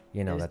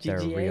 you know, There's that they're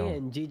GGA real.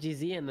 and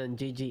GGZ and then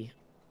GG.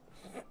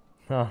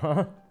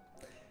 Uh-huh.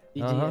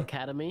 GG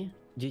Academy,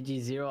 GG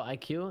 0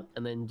 IQ,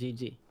 and then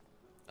GG.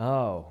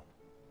 Oh.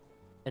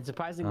 And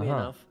surprisingly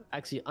enough,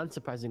 actually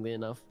unsurprisingly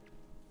enough,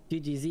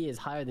 GGZ is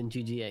higher than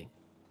GGA.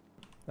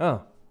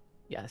 Oh.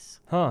 Yes.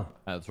 Huh.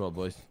 That's roll,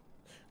 boys.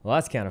 Well,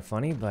 that's kind of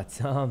funny, but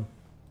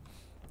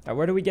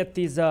where do we get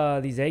these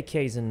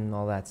AKs and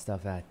all that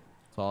stuff at?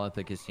 It's all at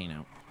the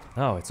casino.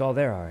 Oh, it's all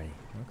there already.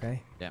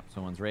 Okay. Yeah.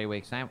 So once Ray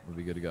wakes up, we'll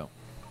be good to go.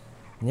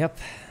 Yep.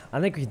 I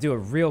think we can do it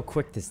real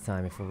quick this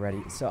time if we're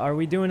ready. So are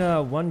we doing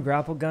a one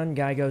grapple gun?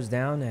 Guy goes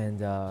down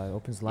and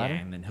opens ladder?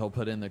 Yeah, and then he'll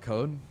put in the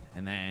code,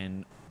 and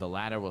then the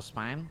ladder will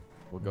spine.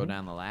 We'll go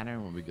down the ladder,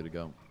 and we'll be good to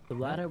go. The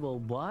ladder will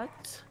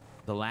what?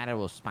 The ladder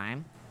will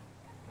spine.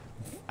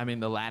 I mean,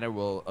 the ladder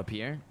will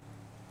appear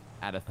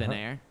out of thin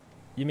air.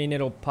 You mean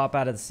it'll pop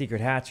out of the secret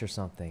hatch or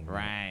something?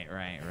 Right.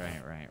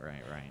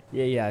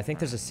 Yeah. I think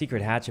there's a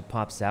secret hatch that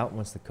pops out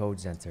once the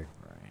code's entered.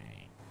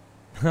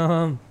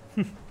 Right.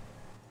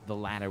 The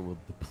ladder will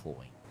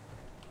deploy.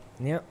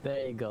 Yep.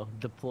 There you go.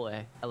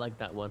 Deploy. I like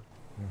that one.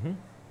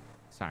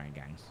 Sorry,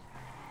 guys.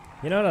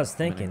 You know what I was gonna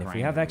thinking? If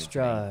we grind have every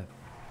extra,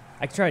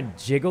 I could try and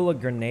jiggle a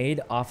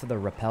grenade off of the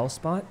rappel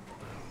spot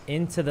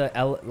into the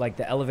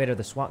the elevator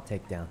the SWAT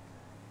takedown.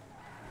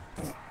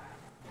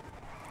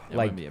 It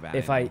Like wouldn't be a bad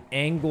if idea. I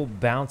angle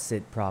bounce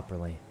it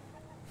properly.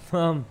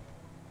 Let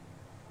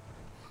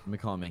me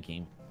call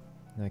Mickey.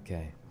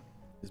 Okay.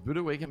 Is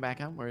Buddha waking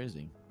back up? Where is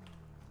he?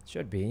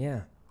 Should be,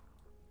 yeah.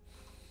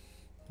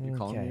 You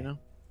call him, you know?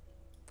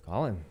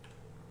 Call him.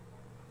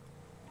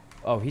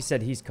 Oh, he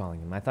said he's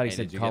calling him. I thought he Hey,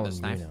 said did you call get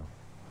him, the you snipe? know.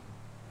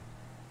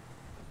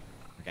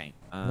 Okay.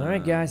 All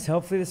right, guys.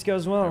 Hopefully this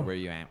goes well. Where are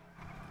you at?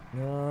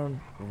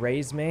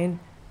 Raise main.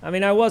 I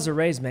mean, I was a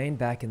raise main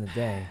back in the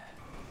day.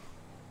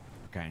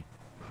 Okay.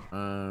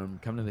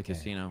 Come to the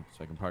casino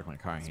so I can park my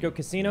car Let's here. go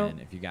casino,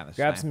 And if you got the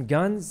Grab snipe- some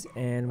guns,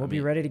 and we'll be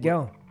mean, ready to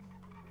go.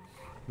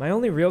 My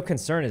only real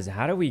concern is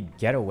how do we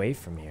get away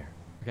from here?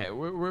 Okay,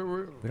 We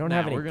don't nah,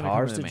 have any we're gonna come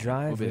cars to to the main.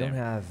 drive. We'll be We don't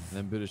there. have. And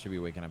then Buddha should be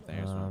waking up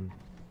there as well.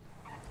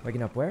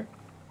 Waking up where?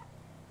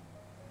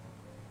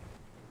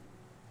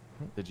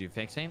 Did you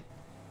fix it?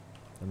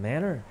 The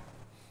manor?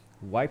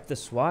 Wipe the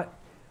SWAT?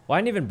 Well, I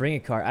didn't even bring a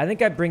car. I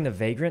think I'd bring the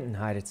Vagrant and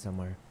hide it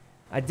somewhere.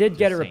 I did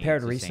get it Just saying,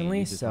 repaired just saying, recently,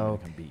 you just wanted so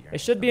to come beat your it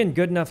ass should be up. in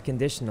good enough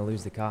condition to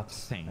lose the cops,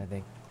 Same. I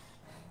think.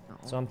 Oh,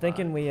 So I'm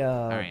thinking we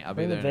right, I'll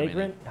be bring the there in a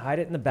minute. Vagrant, hide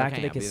it in the back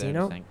Okay, of the I'll be there in a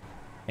casino, sec.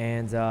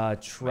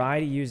 and try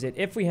to use it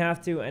if we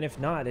have to, and if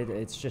not,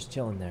 it's just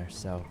chilling there.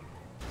 So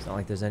it's not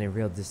like there's any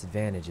real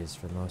disadvantages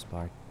for the most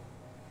part.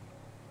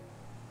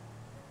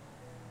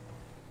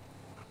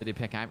 Did he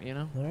pick up, you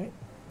know? All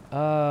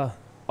right.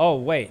 Oh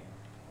wait.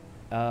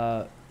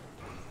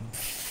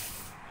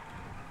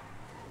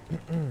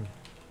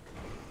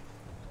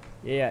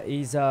 Yeah,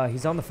 he's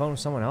on the phone with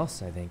someone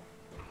else, I think.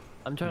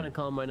 I'm trying to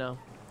call him right now.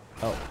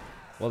 Oh,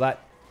 well that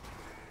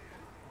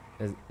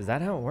is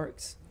that how it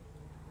works?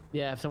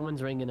 Yeah, if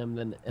someone's ringing him,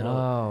 then it'll...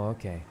 Oh,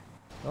 okay.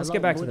 Let's Hello,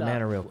 get back to the Buddha.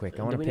 manor real quick. I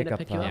Do want to we need pick to up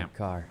pick you the up?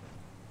 car.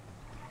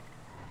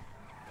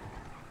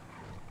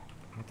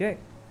 Okay.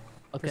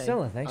 Okay.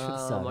 Priscilla, thanks for the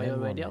sub. Are you on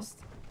and radio? warmest.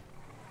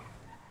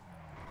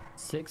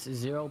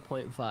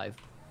 60.5.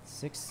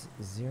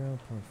 60.5.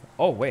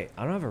 Oh wait,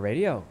 I don't have a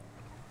radio.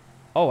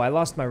 Oh, I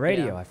lost my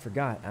radio. Yeah. I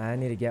forgot. I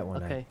need to get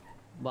one. Okay.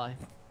 Bye.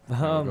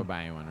 I'll go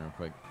buy you one real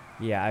quick.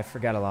 Yeah, I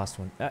forgot I lost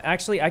one.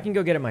 Actually, I can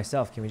go get it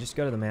myself. Can we just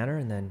go to the manor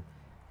and then...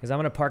 Because I'm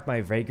going to park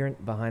my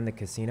Vagrant behind the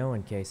casino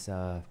in case,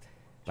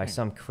 by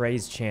some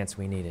crazed chance,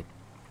 we need it.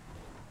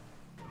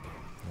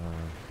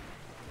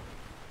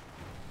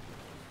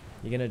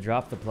 You going to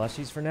drop the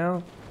plushies for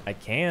now? I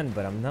can,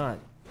 but I'm not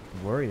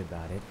worried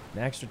about it.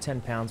 The extra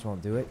 10 pounds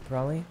won't do it,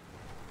 probably.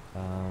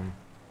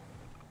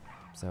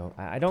 So,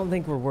 I don't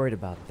think we're worried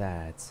about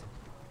that.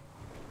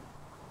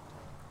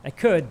 I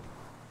could.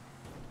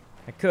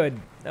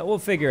 We'll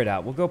figure it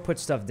out. We'll go put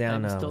stuff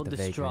down I'm still with the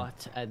Vagrant.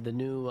 distraught at the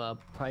new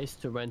price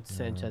to rent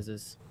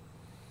Sanchez's.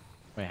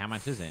 Wait, how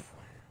much is it?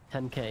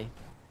 10K.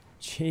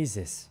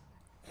 Jesus.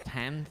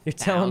 10. You're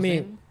telling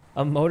me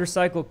a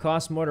motorcycle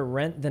costs more to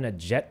rent than a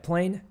jet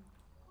plane?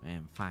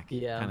 Man, fuck.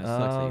 Yeah. Kind of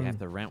sucks that you have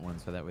to rent one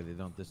so that way they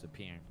don't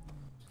disappear.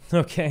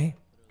 Okay.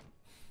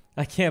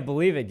 I can't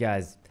believe it,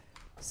 guys.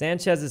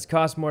 Sanchez's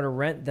cost more to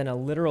rent than a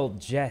literal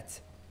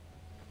jet.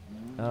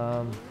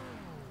 Oh,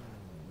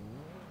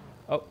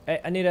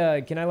 I need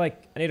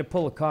to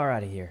pull a car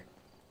out of here.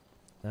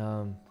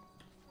 I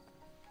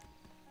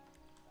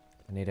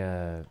need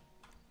to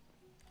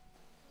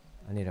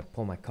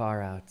pull my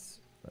car out.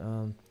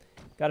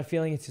 Got a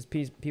feeling it's just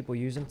people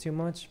use them too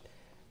much.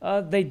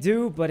 They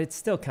do, but it's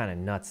still kind of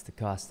nuts to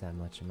cost that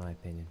much, in my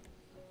opinion.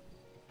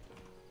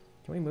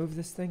 Can we move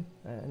this thing?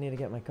 I need to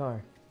get my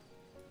car.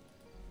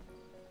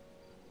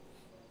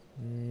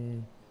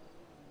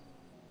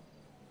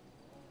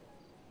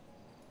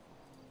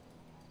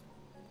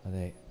 Are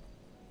they?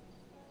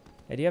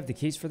 Hey, do you have the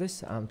keys for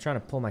this? I'm trying to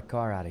pull my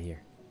car out of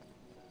here.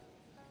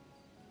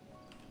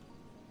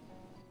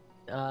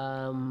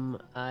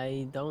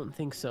 I don't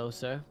think so,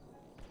 sir.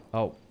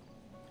 Oh.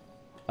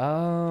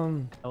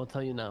 I will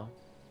tell you now.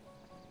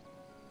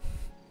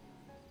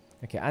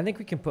 Okay, I think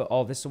we can put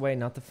all this away,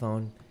 not the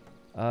phone.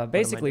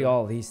 Basically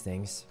all these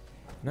things.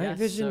 Night Yes,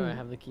 vision. sir, I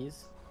have the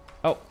keys.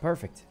 Oh,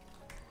 perfect.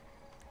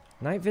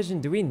 Night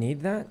vision, do we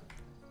need that?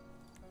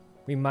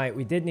 We might.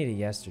 We did need it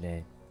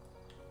yesterday.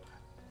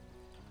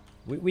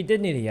 We did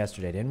need it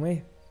yesterday, didn't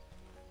we?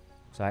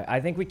 So I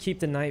think we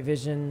keep the night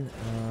vision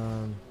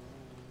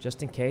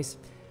just in case.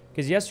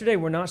 Because yesterday,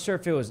 we're not sure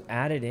if it was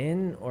added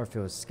in or if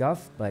it was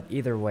scuffed. But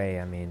either way,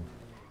 I mean,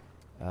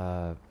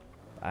 I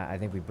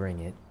think we bring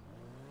it.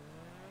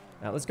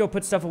 Now, let's go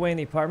put stuff away in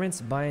the apartments.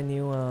 Buy a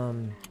new,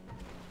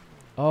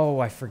 Oh,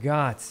 I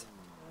forgot.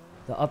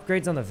 The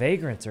upgrades on the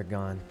vagrants are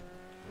gone.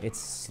 It's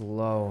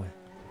slow.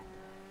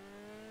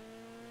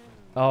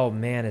 Oh,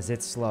 man, is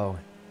it slow.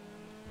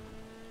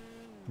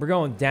 We're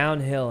going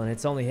downhill, and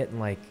it's only hitting,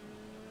 like...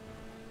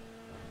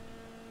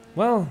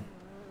 Well,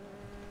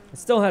 it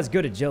still has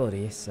good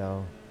agility,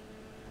 so...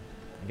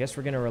 I guess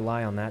we're going to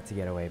rely on that to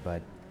get away,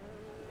 but...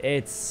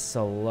 It's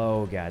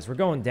slow, guys. We're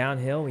going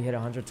downhill. We hit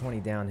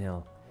 120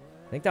 downhill.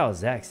 I think that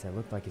was X. That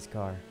looked like his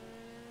car.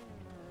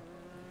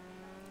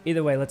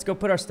 Either way, let's go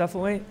put our stuff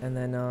away, and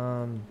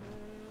then,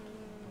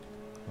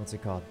 what's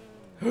it called?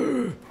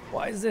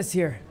 Why is this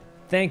here?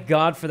 Thank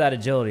God for that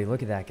agility.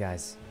 Look at that,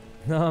 guys.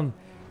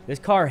 This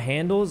car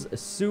handles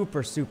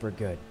super, super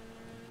good.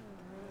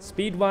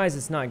 Speed-wise,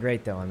 it's not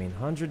great, though. I mean,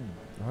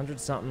 100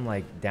 something,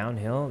 like,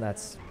 downhill,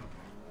 that's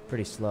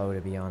pretty slow,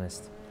 to be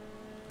honest.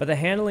 But the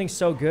handling's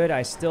so good,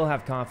 I still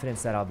have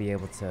confidence that I'll be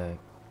able to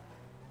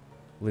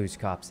lose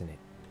cops in it.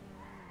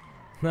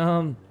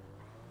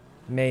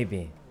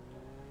 Maybe.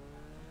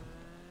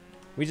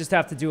 We just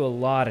have to do a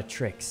lot of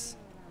tricks.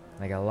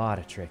 Like, a lot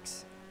of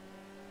tricks.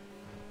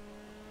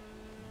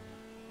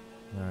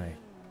 Alright.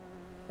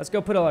 Let's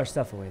go put all our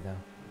stuff away, though.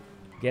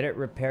 Get it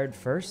repaired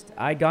first.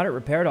 I got it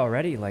repaired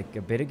already, like,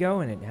 a bit ago,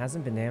 and it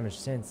hasn't been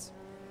damaged since.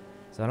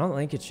 So I don't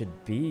think it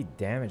should be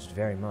damaged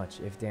very much,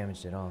 if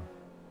damaged at all.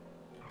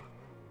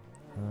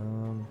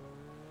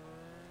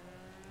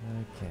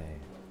 Okay.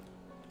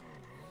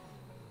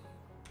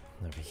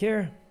 Over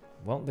here.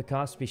 Won't the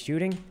cops be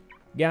shooting?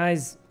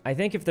 Guys, I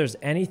think if there's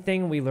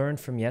anything we learned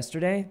from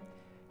yesterday,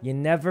 you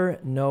never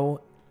know.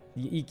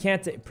 You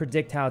can't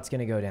predict how it's going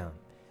to go down.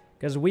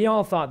 Because we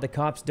all thought the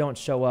cops don't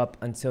show up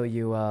until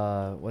you,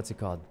 what's it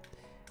called?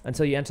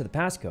 Until you enter the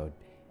passcode.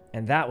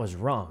 And that was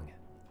wrong.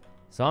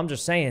 So I'm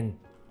just saying,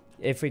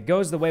 if it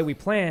goes the way we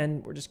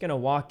plan, we're just going to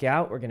walk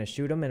out, we're going to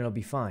shoot them, and it'll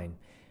be fine.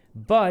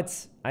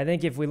 But I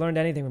think if we learned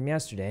anything from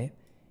yesterday,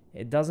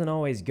 it doesn't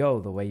always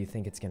go the way you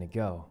think it's going to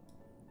go.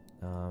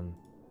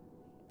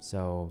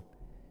 So,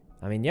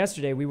 I mean,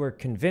 yesterday we were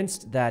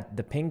convinced that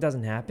the ping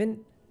doesn't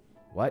happen.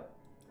 What?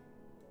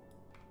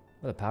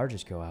 Well, the power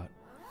just go out.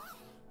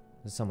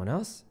 Is it someone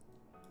else?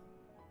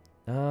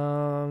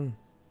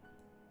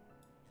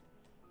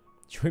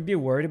 Should we be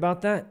worried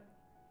about that?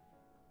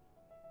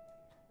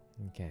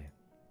 Okay.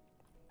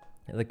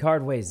 The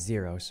card weighs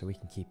 0, so we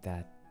can keep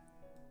that.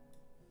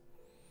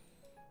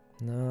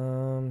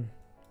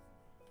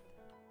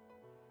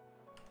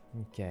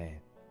 Okay.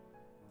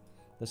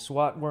 The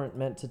SWAT weren't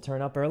meant to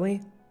turn up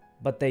early,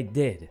 but they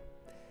did.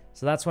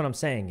 So that's what I'm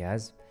saying,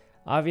 guys.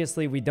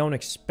 Obviously, we don't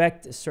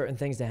expect certain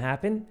things to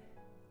happen,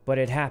 but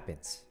it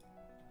happens.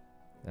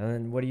 And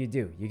then what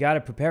do? You got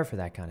to prepare for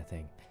that kind of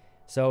thing.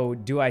 So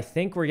do I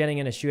think we're getting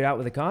in a shootout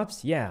with the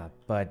cops? Yeah,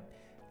 but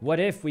what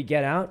if we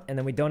get out and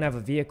then we don't have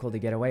a vehicle to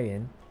get away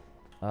in?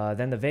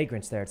 Then the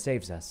vagrant's there. It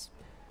saves us.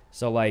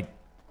 So, like,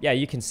 yeah,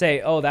 you can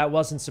say, oh, that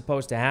wasn't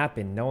supposed to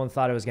happen. No one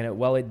thought it was going to...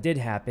 Well, it did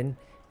happen,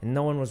 and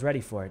no one was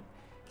ready for it.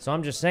 So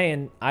I'm just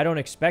saying, I don't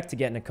expect to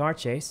get in a car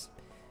chase.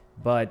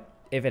 But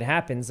if it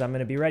happens, I'm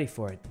going to be ready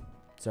for it.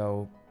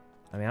 So,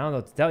 I mean, I don't know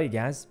what to tell you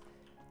guys.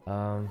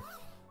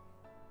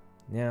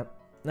 Yeah.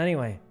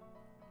 Anyway.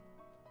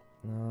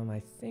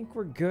 I think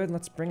we're good.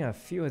 Let's bring a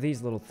few of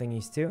these little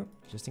thingies, too.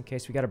 Just in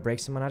case we got to break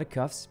someone out of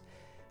cuffs.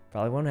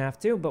 Probably won't have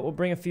to, but we'll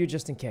bring a few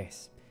just in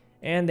case.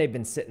 And they've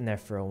been sitting there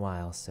for a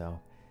while, so...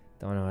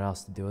 Don't know what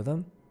else to do with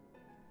them.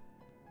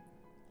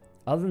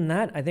 Other than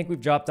that, I think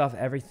we've dropped off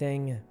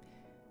everything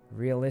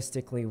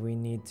realistically we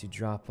need to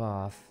drop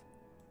off.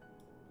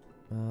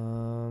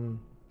 Okay,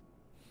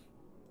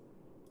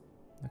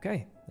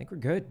 I think we're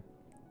good.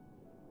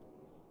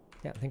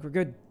 Yeah, I think we're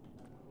good.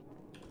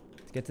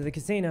 Let's get to the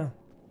casino.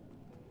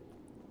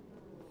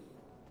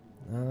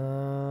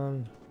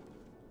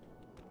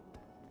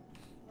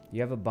 You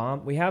have a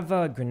bomb? We have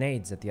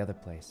grenades at the other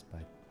place,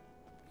 but...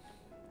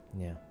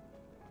 Yeah.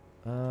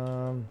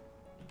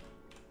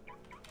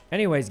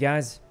 Anyways,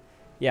 guys.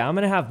 Yeah, I'm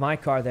going to have my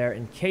car there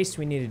in case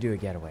we need to do a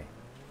getaway.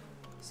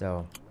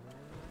 So,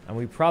 and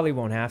we probably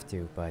won't have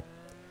to, but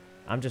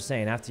I'm just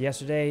saying, after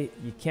yesterday,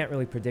 you can't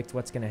really predict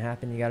what's going to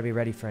happen. You got to be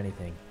ready for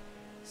anything.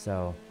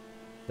 So,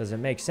 does it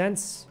make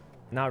sense?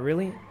 Not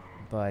really,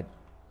 but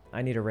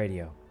I need a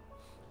radio.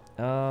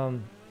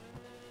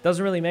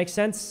 Doesn't really make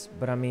sense,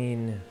 but I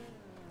mean,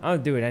 I'll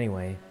do it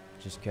anyway,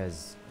 just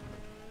because,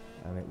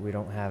 I mean, we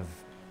don't have,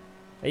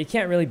 you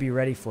can't really be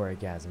ready for it,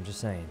 guys, I'm just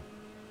saying.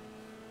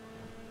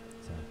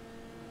 So,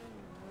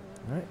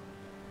 alright.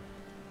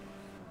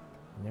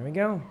 There we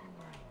go.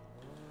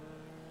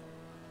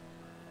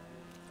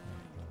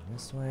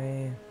 This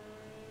way.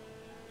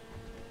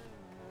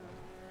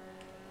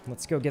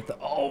 Let's go get the,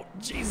 oh,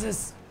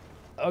 Jesus.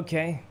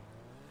 Okay.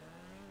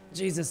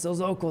 Jesus, those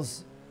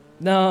locals.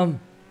 The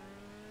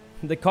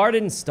car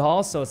didn't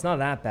stall, so it's not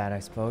that bad, I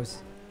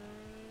suppose.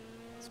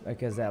 It's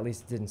because at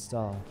least it didn't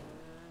stall.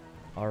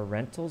 Are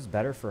rentals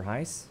better for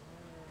heist?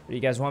 Do you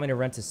guys want me to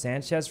rent a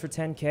Sanchez for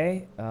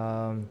 10K?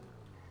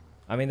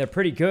 I mean, they're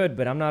pretty good,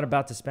 but I'm not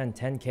about to spend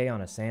 10K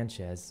on a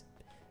Sanchez.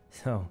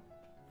 So.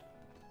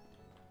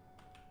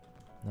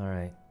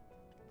 Alright.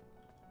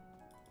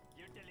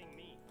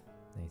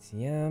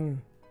 ATM.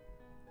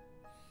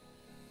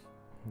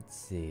 Let's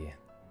see.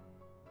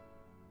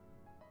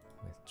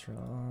 Withdraw.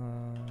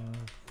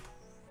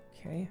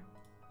 Okay.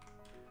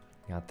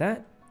 Got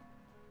that.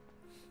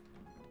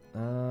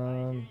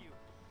 Alright.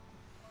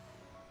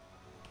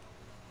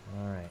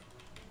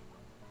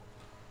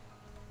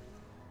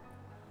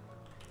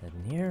 Head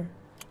in here.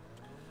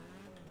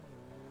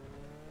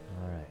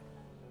 Alright.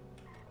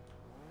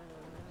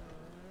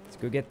 Let's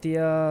go get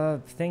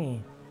the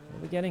thingy. What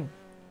are we getting?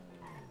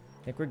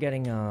 I think we're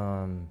getting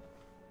a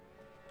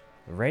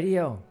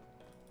radio.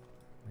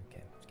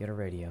 Okay, let's get a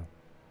radio.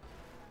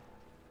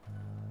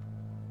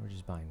 We're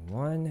just buying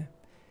one.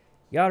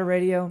 Got a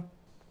radio.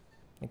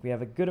 I think we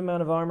have a good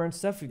amount of armor and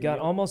stuff. We've got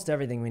almost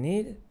everything we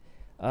need.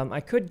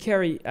 I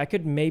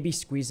could maybe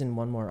squeeze in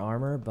one more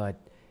armor, but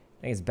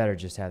I think it's better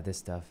just have this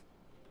stuff.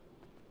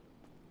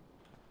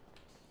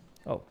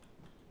 Oh,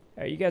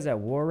 are you guys at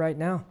war right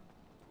now?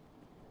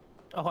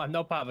 Oh, I'm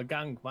not part of a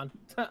gang, man.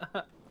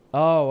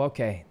 Oh,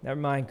 okay. Never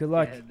mind. Good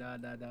luck. Yeah,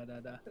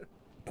 no.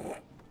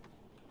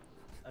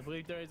 I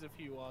believe there is a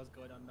few wars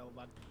going on now,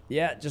 man.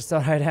 Yeah, just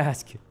thought I'd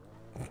ask.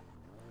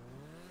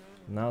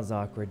 That was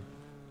awkward.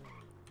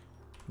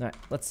 Alright,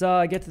 let's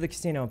get to the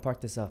casino and park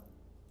this up.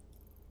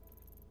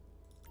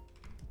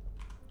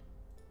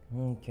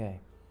 Okay.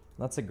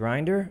 That's a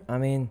grinder. I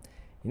mean,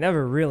 you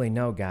never really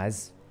know,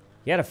 guys.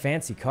 You had a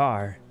fancy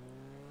car.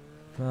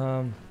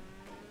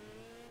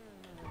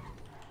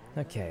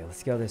 Okay,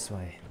 let's go this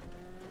way.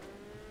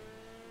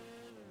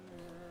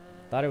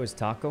 Thought it was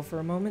Taco for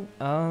a moment.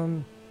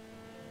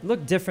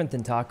 Looked different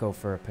than Taco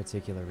for a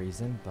particular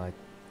reason, but...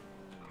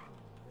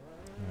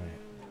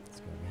 Alright, let's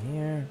go over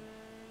here.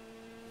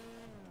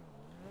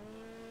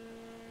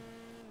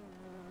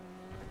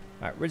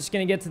 Alright, we're just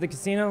gonna get to the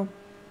casino.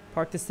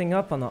 Park this thing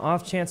up on the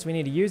off chance we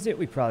need to use it.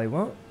 We probably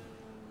won't.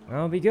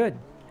 That'll be good.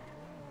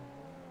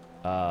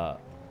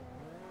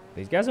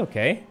 These guys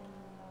okay?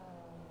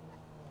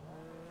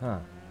 Huh.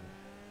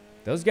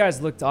 Those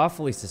guys looked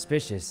awfully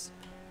suspicious.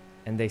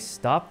 And they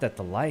stopped at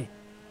the light.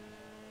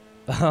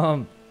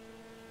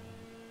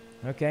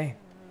 Okay.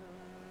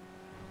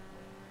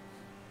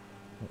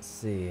 Let's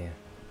see.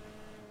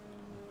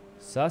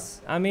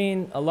 Sus? I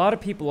mean, a lot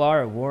of people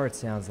are at war, it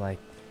sounds like.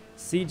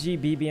 CG,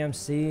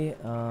 BBMC,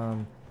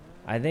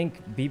 I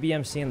think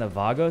BBMC and the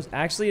Vagos.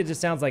 Actually, it just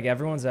sounds like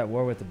everyone's at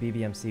war with the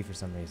BBMC for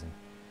some reason.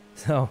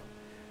 So,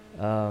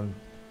 I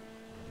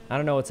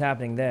don't know what's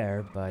happening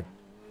there, but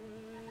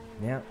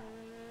yeah.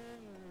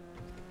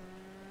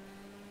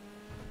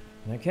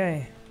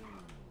 Okay.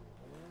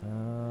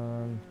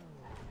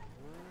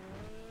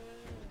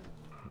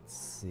 Let's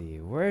see.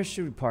 Where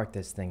should we park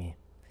this thingy?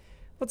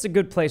 What's a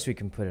good place we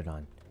can put it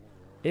on?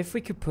 If we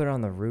could put it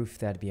on the roof,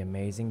 that'd be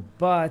amazing.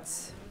 But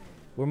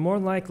we're more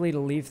likely to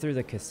leave through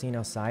the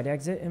casino side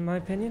exit, in my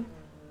opinion.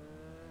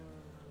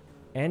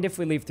 And if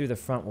we leave through the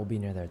front, we'll be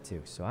near there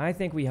too. So I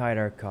think we hide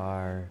our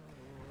car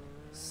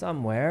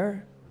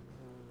somewhere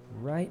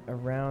right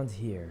around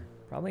here.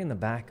 Probably in the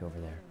back over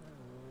there.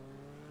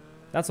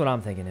 That's what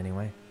I'm thinking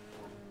anyway.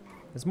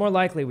 It's more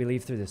likely we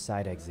leave through the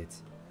side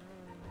exits.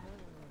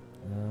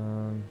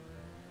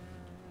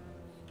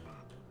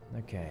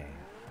 Okay.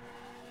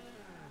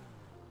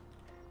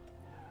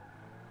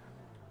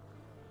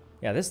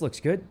 Yeah, this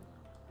looks good.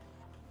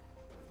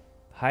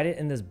 Hide it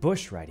in this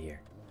bush right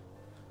here.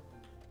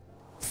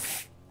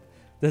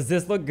 Does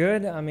this look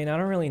good? I mean, I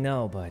don't really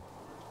know, but...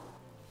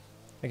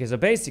 Okay, so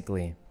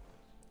basically,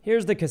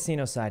 here's the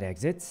casino side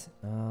exit.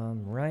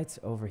 Right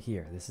over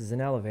here. This is an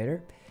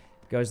elevator.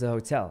 Goes to the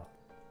hotel.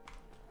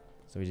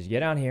 So we just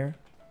get out here.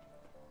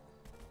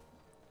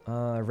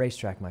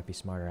 Racetrack might be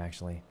smarter,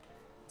 actually.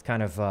 It's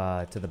kind of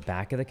to the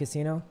back of the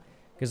casino.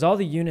 Because all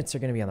the units are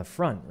going to be on the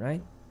front,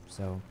 right?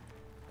 So,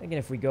 thinking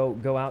if we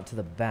go out to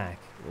the back,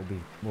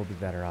 we'll be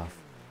better off.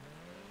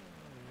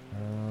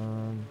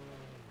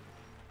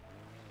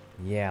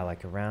 Yeah,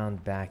 like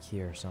around back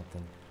here or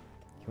something.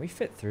 Can we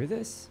fit through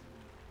this?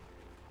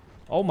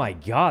 Oh my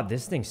god,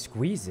 this thing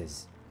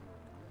squeezes.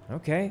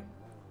 Okay.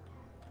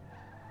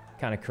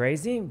 Kind of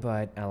crazy,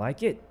 but I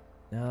like it.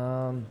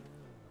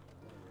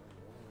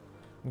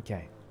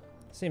 Okay.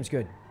 Seems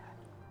good.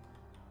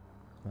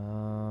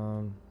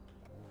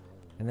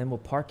 And then we'll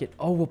park it.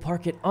 Oh, we'll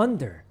park it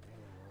under.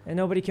 And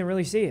nobody can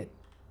really see it.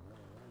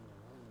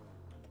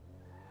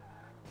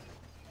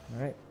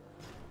 All right.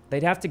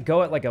 They'd have to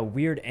go at like a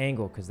weird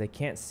angle because they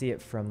can't see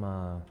it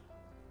from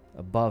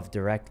above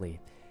directly.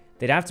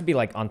 They'd have to be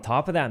like on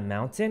top of that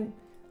mountain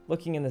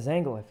looking in this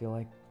angle, I feel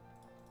like.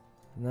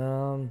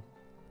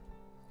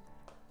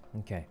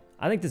 Okay.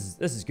 I think this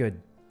is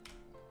good.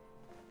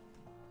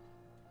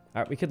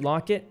 All right, we could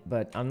lock it,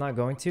 but I'm not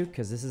going to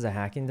because this is a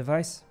hacking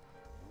device.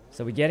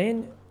 So we get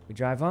in, we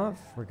drive off,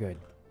 we're good.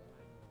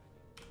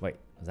 Wait,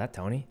 was that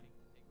Tony?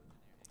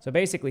 So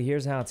basically,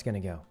 here's how it's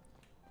going to go.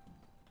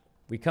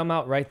 We come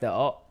out right there.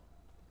 Oh.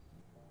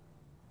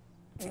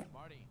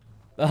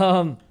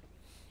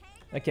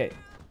 Okay.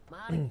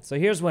 So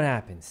here's what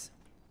happens.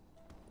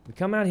 We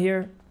come out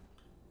here,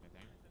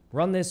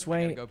 run this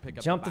way,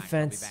 jump the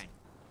fence,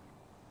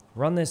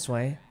 run this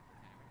way.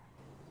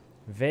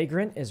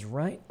 Vagrant is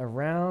right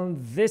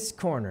around this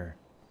corner.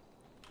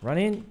 Run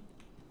in.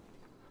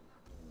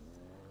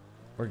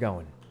 We're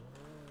going.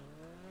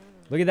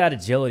 Look at that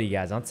agility,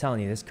 guys. I'm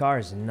telling you, this car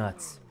is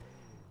nuts.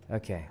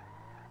 Okay.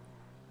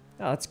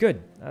 Oh, that's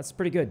good. That's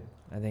pretty good,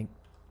 I think.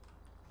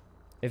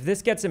 If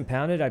this gets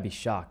impounded, I'd be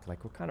shocked.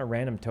 Like, what kind of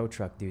random tow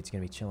truck dude's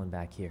gonna be chilling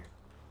back here?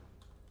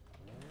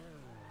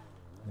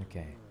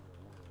 Okay.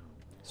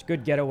 It's a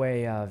good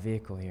getaway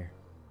vehicle here.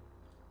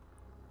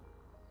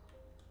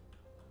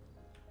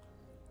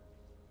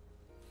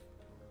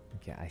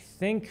 Okay, I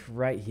think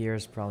right here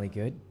is probably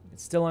good.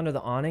 It's still under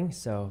the awning,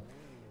 so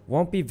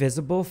won't be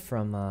visible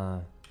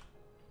from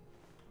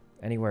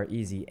anywhere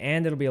easy.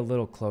 And it'll be a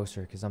little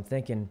closer, because I'm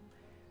thinking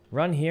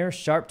run here,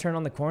 sharp turn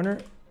on the corner,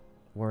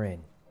 we're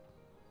in.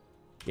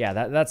 Yeah,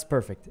 that's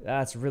perfect.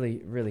 That's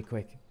really, really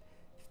quick.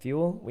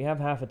 Fuel, we have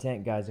half a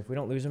tank, guys. If we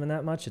don't lose them in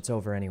that much, it's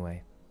over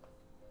anyway.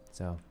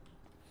 So,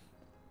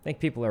 I think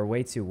people are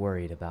way too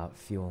worried about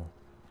fuel.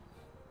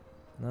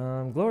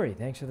 Glory,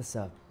 thanks for the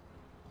sub.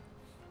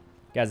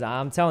 Guys,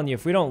 I'm telling you,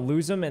 if we don't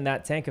lose them in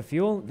that tank of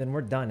fuel, then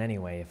we're done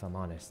anyway, if I'm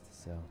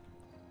honest. So,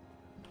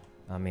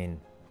 I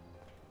mean,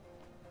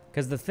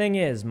 because the thing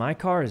is, my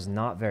car is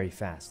not very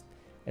fast.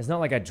 It's not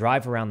like I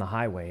drive around the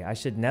highway. I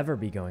should never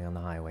be going on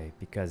the highway,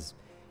 because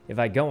if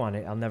I go on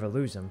it, I'll never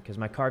lose them, because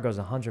my car goes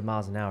 100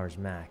 miles an hour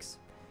max.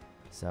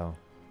 So,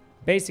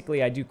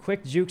 basically, I do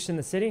quick jukes in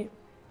the city,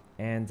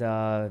 and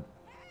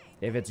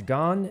if it's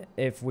gone,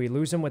 if we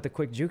lose them with the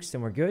quick jukes,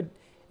 then we're good.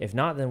 If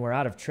not, then we're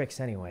out of tricks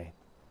anyway.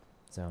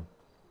 So,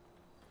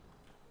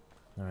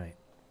 all right.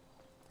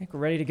 I think we're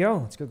ready to go.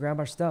 Let's go grab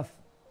our stuff.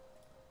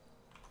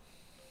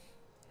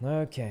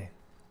 Okay.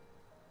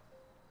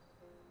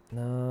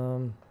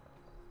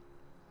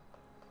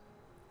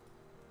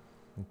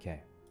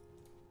 Okay.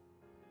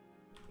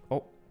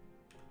 Oh.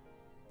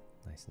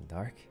 Nice and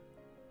dark.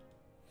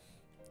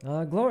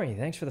 Glory,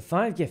 thanks for the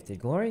 5 gifted.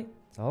 Glory,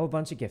 it's a whole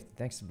bunch of gifted.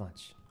 Thanks a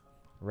bunch.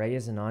 Ray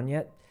isn't on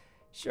yet.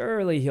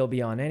 Surely he'll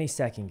be on any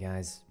second,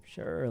 guys.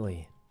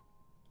 Surely.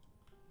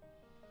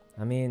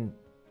 I mean,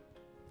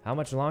 how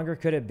much longer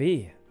could it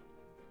be?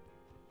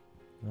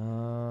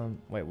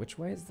 Wait, which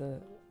way is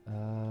the...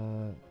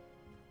 I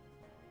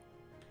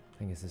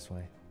think it's this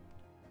way.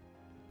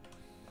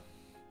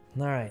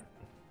 Alright.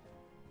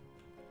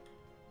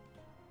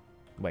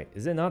 Wait,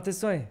 is it not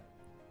this way?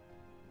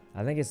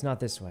 I think it's not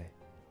this way.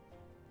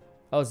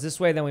 Oh, it's this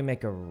way, then we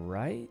make a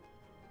right?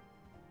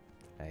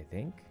 I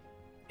think.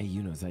 Hey,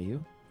 YUNO, is that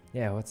you?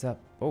 Yeah, what's up?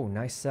 Oh,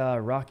 nice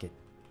rocket.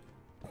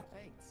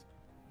 Thanks.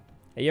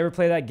 Hey, you ever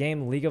play that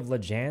game, League of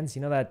Legends?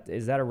 You know that,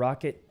 is that a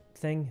rocket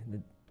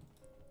thing?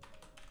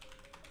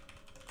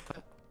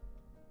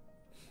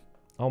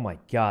 Oh my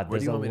god,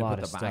 there's a lot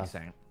of stuff.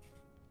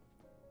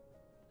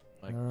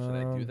 Like, should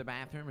I do the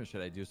bathroom or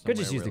should I do somewhere could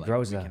just use the like,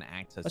 Groza.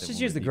 Let's just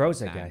use the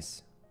Groza,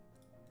 guys.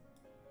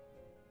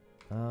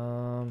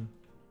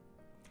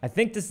 I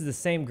think this is the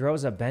same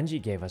Groza Benji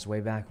gave us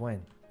way back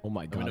when. Oh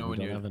my god, we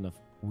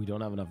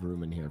don't have enough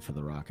room in here for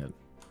the rocket.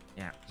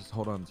 Yeah, just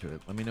hold on to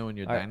it. Let me know when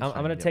you're done.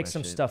 I'm gonna take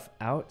some stuff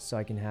out so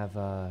I can have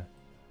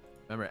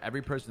Remember,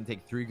 every person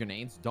take 3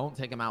 grenades. Don't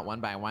take them out one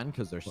by one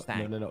because they're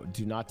stacked. No.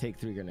 Do not take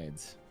 3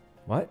 grenades.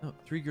 What? No,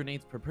 3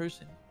 grenades per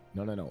person.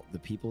 No. The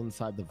people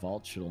inside the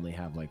vault should only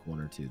have like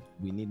 1 or 2.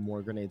 We need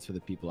more grenades for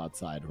the people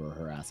outside who are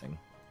harassing.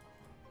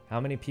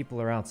 How many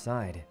people are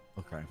outside?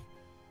 Okay.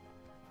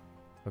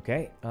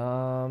 Okay.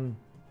 I'll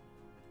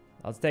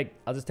just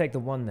take the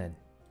 1 then.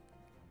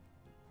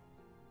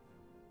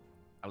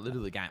 I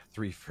literally got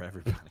 3 for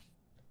everybody.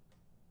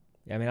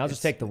 Yeah, I mean, I'll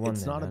just take the 1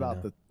 It's then. not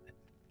about the...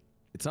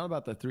 It's not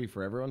about the 3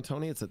 for everyone,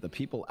 Tony. It's that the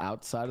people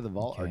outside of the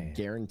vault are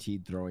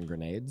guaranteed throwing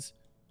grenades.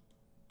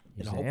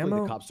 And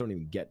hopefully the cops don't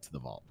even get to the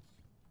vault.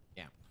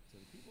 Yeah. So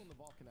the people in the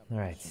vault can have... All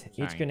right.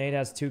 Each grenade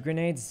has 2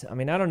 grenades. I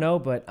mean, I don't know,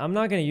 but I'm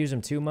not going to use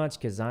them too much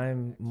because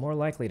I'm more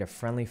likely to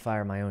friendly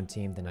fire my own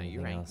team than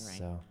anything else. Right.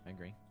 So I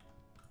agree.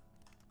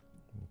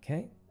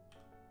 Okay.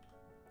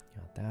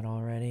 Got that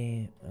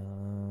already.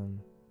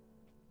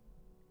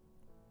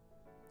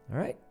 All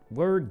right.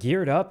 We're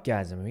geared up,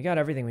 guys. I mean, we got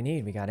everything we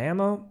need. We got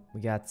ammo.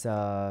 We got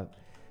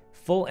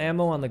full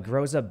ammo on the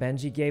Groza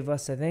Benji gave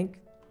us, I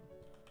think.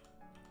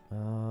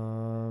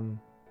 One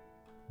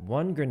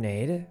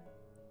grenade.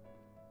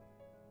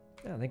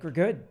 Yeah, I think we're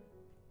good.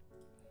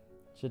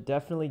 Should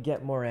definitely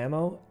get more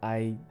ammo.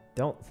 I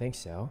don't think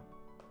so.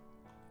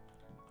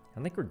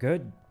 I think we're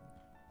good.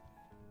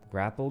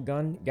 Grapple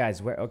gun?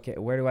 Guys, where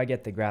do I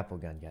get the grapple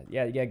gun, guys?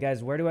 Yeah,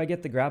 guys, where do I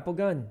get the grapple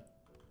gun?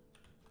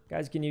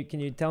 Guys, can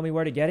you tell me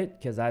where to get it?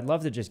 Because I'd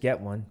love to just get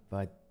one,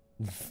 but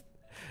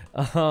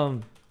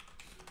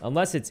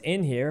unless it's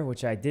in here,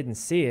 which I didn't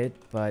see it,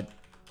 but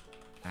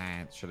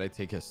should I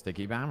take a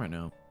sticky bomb or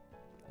no?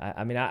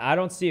 I mean, I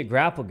don't see a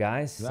grapple,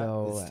 guys,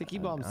 so the sticky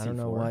bomb I don't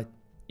know C4? what.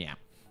 Yeah.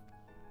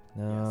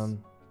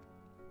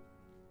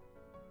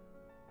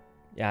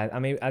 Yeah, I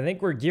mean, I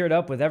think we're geared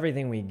up with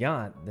everything we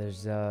got.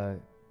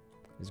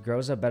 Is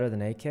Groza better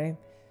than AK?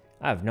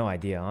 I have no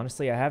idea.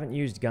 Honestly, I haven't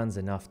used guns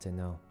enough to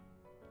know.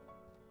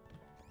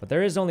 But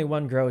there is only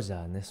one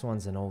Groza, and this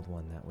one's an old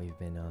one that we've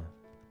been,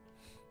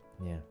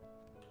 yeah.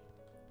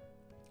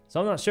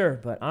 So I'm not sure,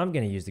 but I'm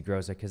going to use the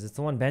Groza because it's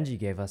the one Benji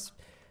gave us.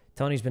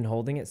 Tony's been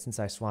holding it since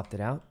I swapped it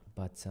out,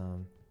 but,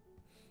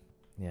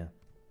 yeah.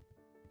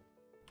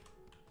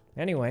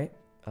 Anyway,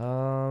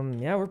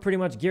 yeah, we're pretty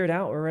much geared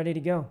out. We're ready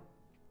to go.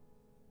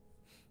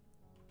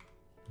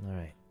 All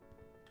right.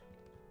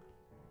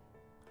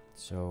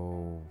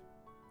 So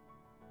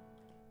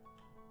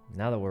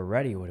now that we're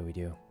ready, what do we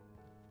do?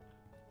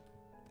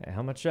 Okay,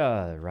 how much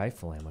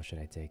rifle ammo should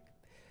I take?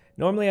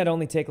 Normally I'd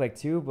only take like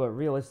 2, but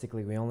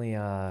realistically we only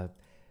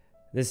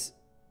this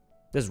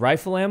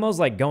rifle ammo's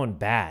like going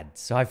bad.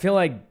 So I feel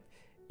like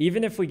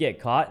even if we get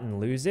caught and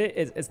lose it,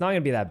 it's not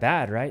gonna be that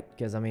bad, right?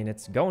 Because I mean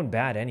it's going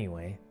bad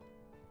anyway.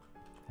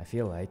 I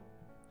feel like.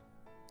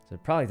 So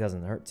it probably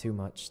doesn't hurt too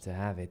much to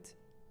have it.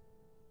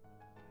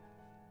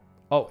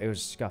 Oh, it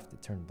was scuffed.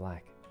 It turned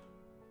black.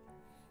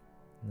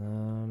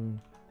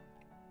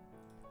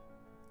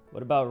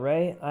 What about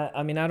Ray?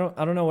 I mean, I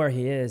don't know where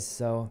he is,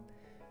 so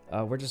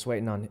we're just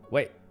waiting on.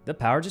 Wait, the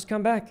power just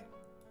come back?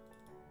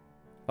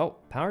 Oh,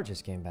 power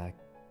just came back.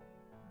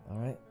 All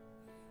right.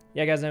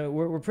 Yeah, guys, I mean,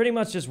 we're pretty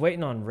much just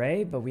waiting on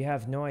Ray, but we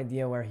have no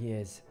idea where he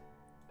is.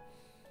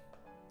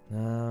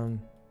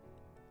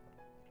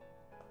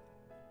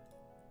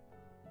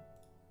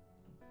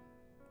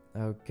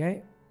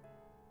 Okay.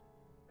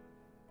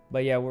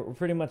 But yeah, we're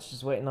pretty much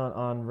just waiting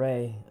on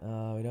Ray.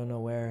 We don't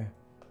know where.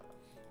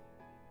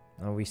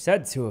 We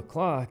said 2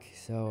 o'clock,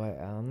 so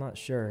I'm not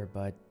sure,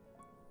 but...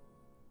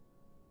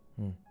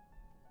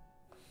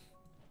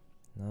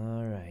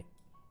 Alright.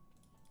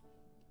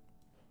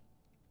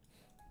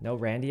 No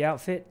Randy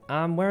outfit?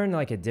 I'm wearing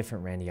like a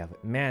different Randy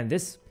outfit. Man,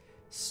 this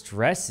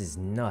stress is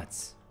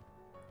nuts.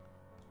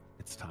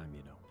 It's time,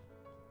 you know.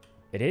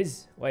 It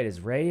is? Wait,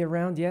 is Ray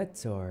around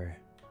yet, or...?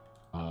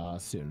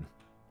 Soon.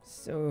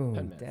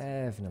 Soon,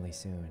 definitely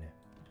soon.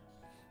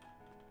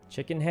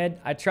 Chicken head.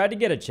 I tried to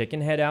get a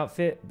chicken head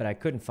outfit, but I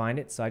couldn't find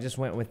it, so I just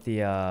went with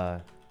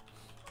the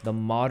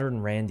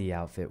modern Randy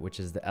outfit, which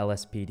is the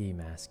LSPD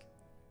mask.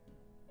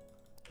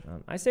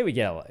 I say we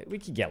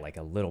could get like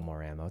a little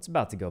more ammo. It's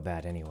about to go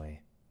bad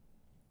anyway.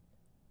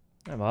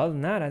 But other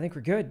than that, I think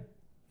we're good.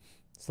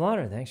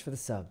 Slaughter, thanks for the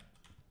sub.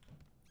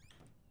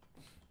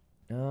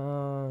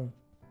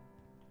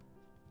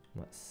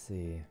 Let's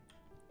see.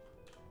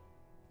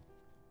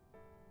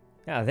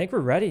 Yeah, I think we're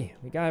ready.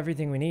 We got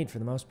everything we need for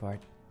the most part.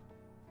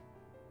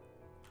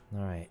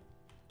 All right.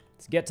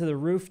 Let's get to the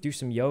roof, do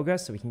some yoga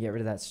so we can get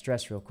rid of that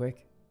stress real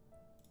quick.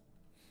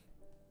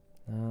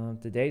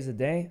 Today's the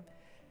day.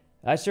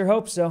 I sure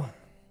hope so.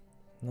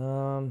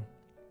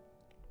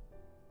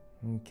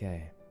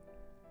 Okay.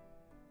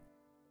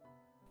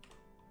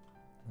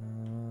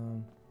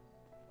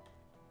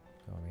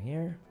 Go over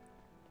here.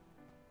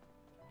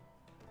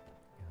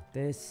 Got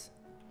this.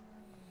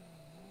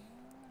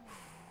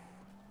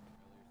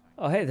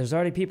 Oh, hey, there's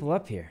already people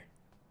up here.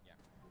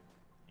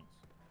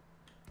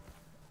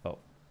 Oh.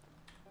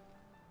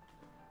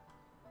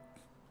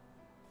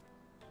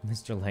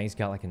 Mr. Lang's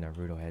got like a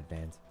Naruto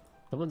headband.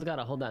 Someone's got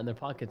to hold that in their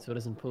pocket so it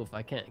doesn't poof.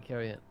 I can't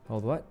carry it.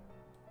 Hold what?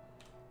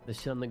 The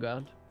shit on the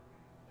ground.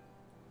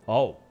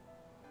 Oh.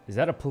 Is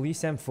that a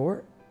police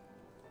M4?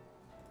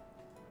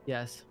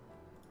 Yes.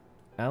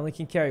 I only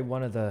can carry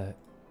one of the...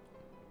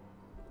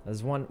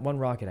 There's one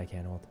rocket I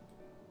can't hold.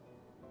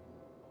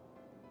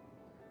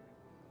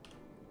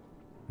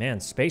 Man,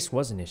 space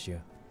was an issue.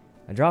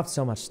 I dropped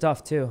so much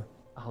stuff too.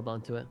 I'll hold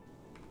on to it.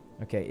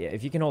 Okay, yeah,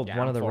 if you can hold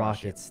one of the for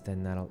rockets,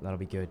 then that'll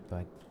be good,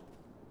 but...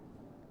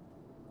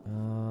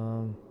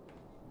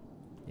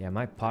 Yeah,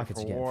 my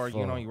pockets are getting war, full.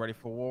 you know, you ready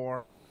for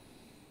war?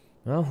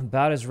 Well,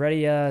 about as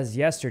ready as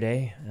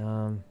yesterday.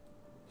 Oh,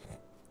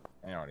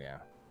 yeah.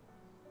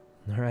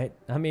 All right.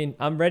 I mean,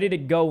 I'm ready to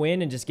go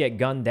in and just get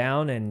gunned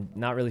down and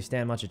not really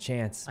stand much a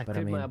chance. I But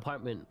cleared I mean, my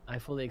apartment. I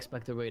fully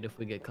expect a raid if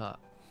we get caught.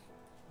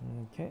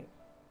 Okay.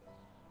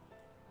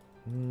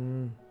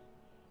 Hell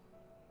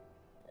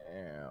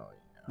yeah.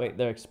 Wait,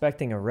 they're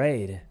expecting a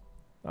raid.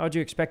 Why would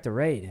you expect a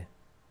raid?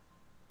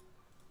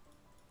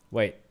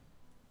 Wait,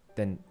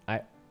 then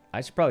I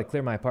should probably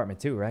clear my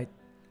apartment too, right?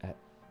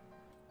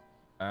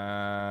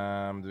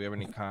 Do we have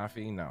any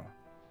coffee? No.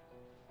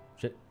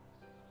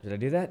 Should I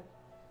do that?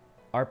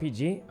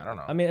 RPG? I don't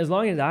know. I mean, as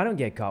long as I don't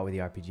get caught with the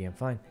RPG, I'm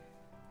fine.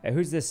 Hey,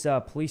 who's this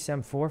police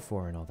M4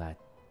 for and all that?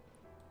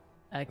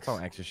 X. It's all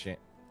extra shit.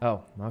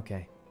 Oh,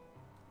 okay.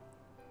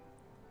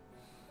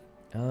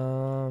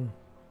 All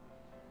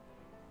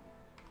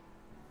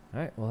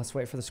right, well, let's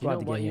wait for the squad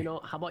to get here. You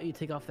know, how about you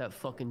take off that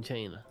fucking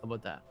chain? How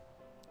about that?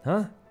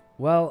 Huh?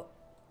 Well,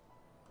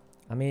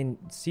 I mean,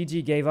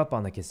 CG gave up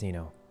on the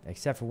casino,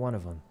 except for one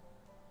of them.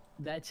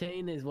 That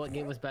chain is what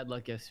gave us bad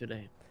luck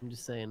yesterday. I'm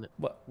just saying.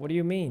 What do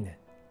you mean?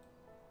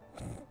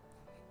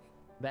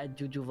 Bad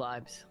juju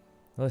vibes.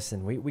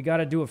 Listen, we got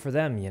to do it for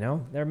them, you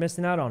know? They're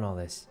missing out on all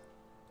this.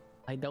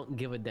 I don't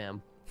give a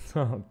damn.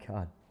 Oh,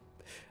 God.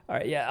 All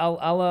right, yeah,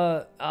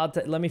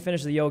 let me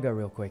finish the yoga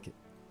real quick.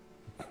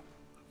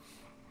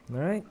 All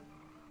right.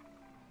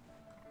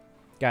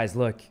 Guys,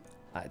 look.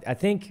 I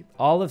think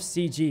all of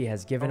CG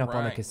has given up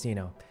on the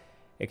casino,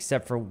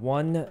 except for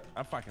one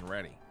I'm fucking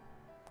ready.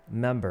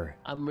 member.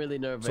 I'm really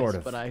nervous, Sort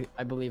of. but I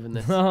believe in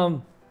this.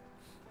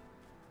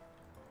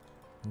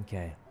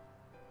 Okay.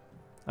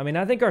 I mean,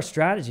 I think our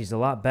strategy's a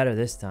lot better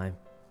this time.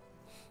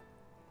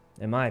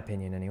 In my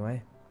opinion,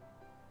 anyway.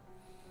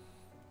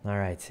 All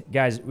right.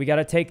 Guys, we got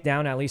to take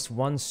down at least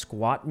one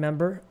squat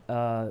member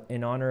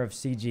in honor of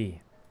CG.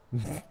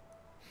 All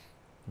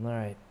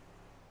right.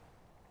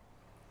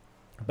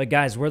 But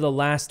guys, we're the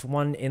last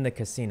one in the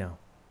casino.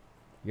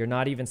 You're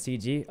not even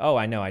CG? Oh,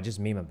 I know. I just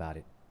meme about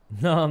it.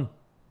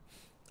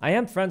 I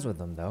am friends with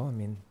them, though. I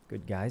mean,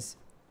 good guys.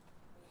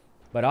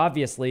 But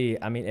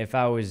obviously, I mean, if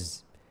I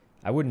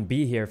wouldn't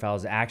be here if I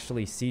was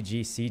actually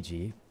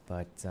CG.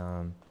 But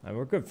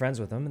we're good friends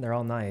with them, and they're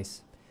all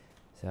nice.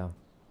 So,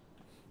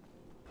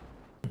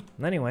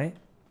 anyway.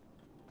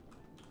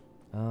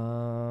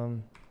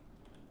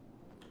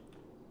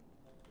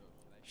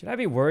 Should I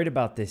be worried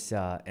about this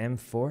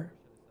M4?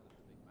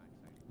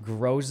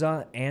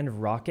 Groza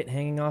and Rocket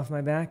hanging off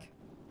my back?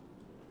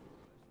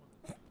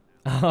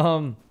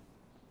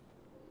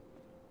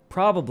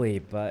 Probably,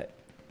 but...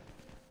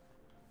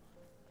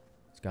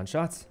 It's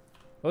gunshots.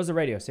 What was the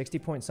radio? 60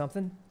 point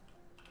something?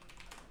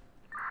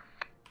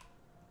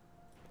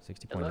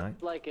 60.9? It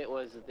looked like it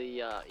was the,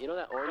 you know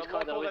that orange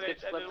car that always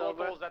gets flipped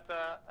over? At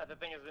the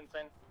thing is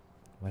insane.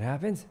 What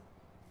happened?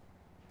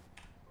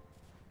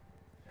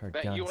 Heard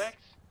That guns. UX?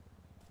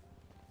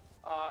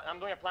 I'm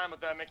doing a plan with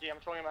Mickey. I'm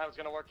showing him how it's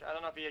gonna work. I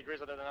don't know if he agrees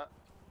with it or not.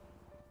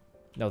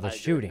 No, the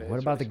shooting. What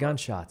about the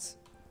gunshots?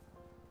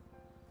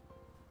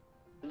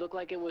 It looked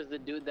like it was the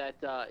dude that,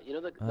 you know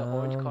the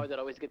orange car that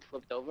always gets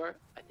flipped over?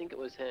 I think it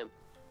was him.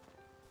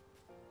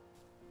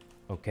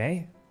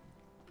 Okay.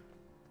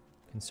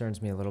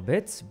 Concerns me a little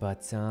bit,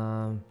 but,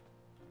 JP,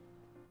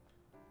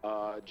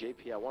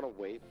 I want to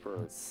wait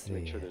to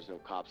make sure there's no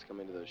cops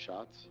coming to those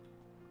shots.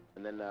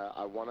 And then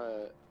I want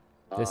to...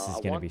 This is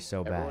going to be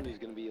so bad. Everyone who's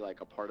going to be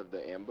like a part of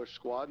the ambush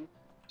squad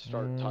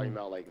start talking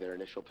about like their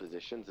initial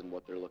positions and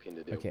what they're looking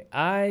to do. Okay,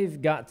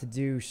 I've got to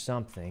do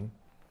something.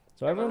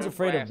 So everyone's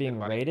afraid of being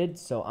raided,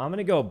 so I'm going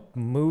to go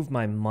move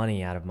my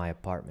money out of my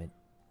apartment.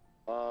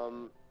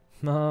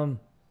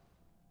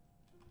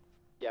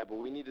 Yeah, but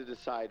we need to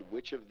decide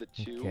which of the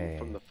two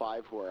from the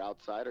 5 who are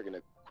outside are going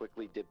to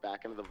quickly dip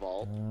back into the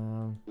vault.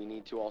 We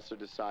need to also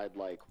decide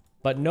like...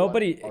 But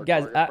nobody...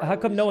 Guys, how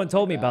come no one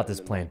told me about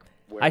this plan?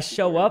 I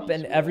show up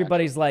and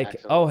everybody's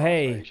like, oh,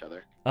 hey,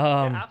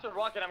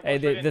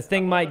 hey, the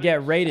thing might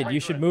get raided.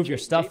 You should move your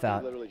stuff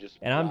out.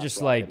 And I'm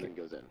just like...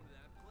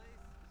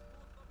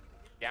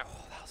 Yeah,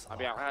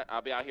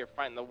 I'll be out here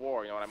fighting the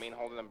war, you know what I mean?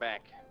 Holding them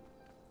back.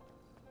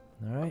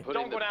 All right.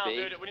 Don't go down,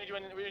 dude. We need you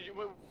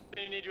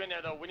in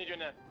there, though. We need you in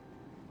there.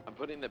 I'm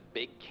putting the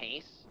big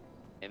case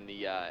in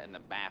the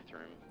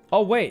bathroom.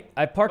 Oh, wait.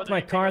 I parked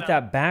my car at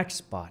that back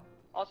spot.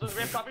 Also, do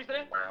we have coffees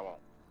today? I won't.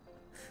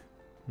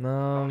 I don't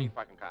No. need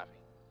fucking coffee.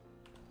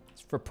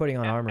 It's for putting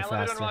on armor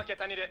faster.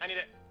 Rockets. I need it.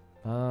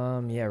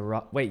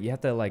 Yeah, wait, you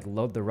have to, like,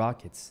 load the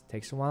rockets.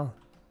 Takes a while.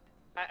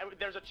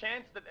 There's a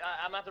chance that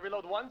I'm going to have to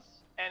reload once,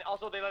 and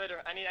also they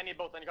later. I need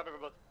both. I need coffee for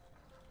both.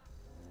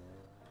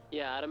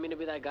 Yeah, I don't mean to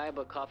be that guy,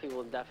 but coffee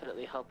will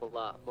definitely help a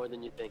lot, more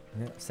than you think.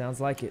 Yeah, sounds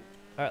like it.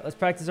 All right, let's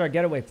practice our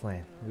getaway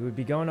plan. We would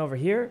be going over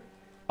here.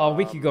 Oh,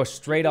 we could go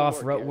straight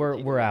off.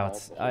 We're out.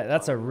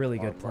 That's a really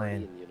good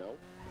plan.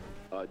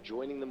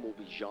 Joining them will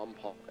be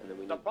Jean-Paul, and then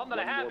we need the problem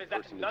that I have is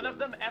that none of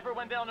them ever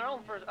went down their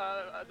own for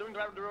doing the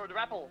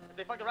raffle. If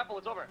they fuck the raffle,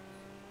 it's over.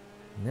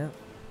 Yeah.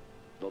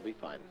 They'll be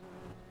fine.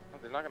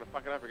 They're not gonna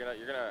fuck it up.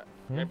 You're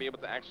gonna be able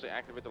to actually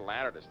activate the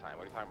ladder this time.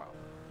 What are you talking about?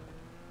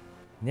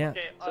 Yeah.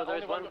 Okay, so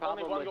there's one problem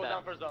only one with goes that.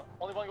 down first, though.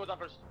 Only one goes down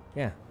first.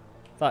 Yeah.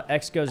 Thought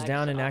X goes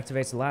down and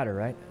activates the ladder,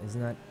 right?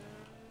 Isn't that?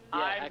 Yeah,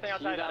 I'm X, staying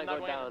outside. you gotta I'm not go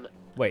going down.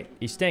 Wait,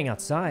 he's staying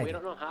outside. We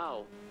don't know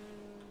how.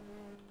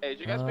 Hey,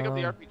 did you guys pick up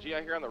the RPG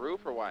out here on the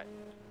roof or what?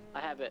 I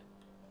have it.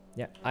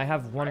 Yeah, I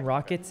have one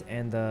rocket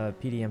and the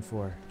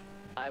PDM4.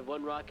 I have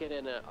one rocket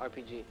and an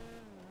RPG.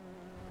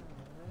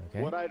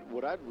 Okay. What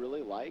I'd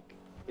really like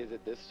is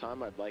at this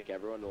time I'd like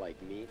everyone to like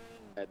meet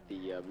at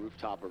the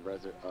rooftop of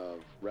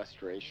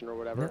restoration or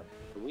whatever. Yep.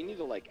 But we need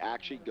to like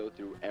actually go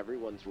through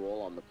everyone's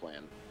role on the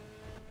plan.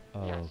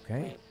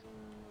 Okay.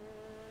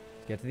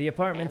 Get to the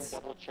apartments.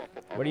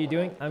 What are you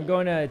doing? I'm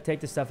going to take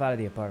the stuff out of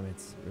the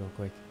apartments real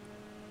quick.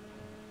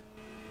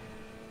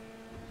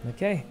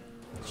 Okay.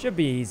 Should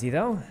be easy,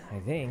 though, I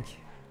think.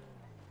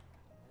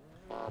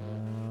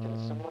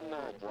 Can someone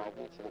drive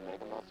me to the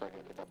Mega Mall so I can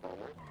pick up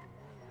armor?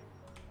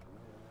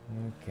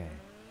 Okay.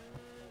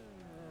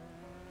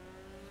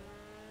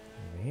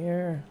 Over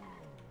here.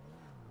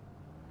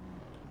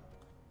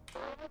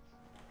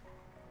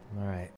 All right.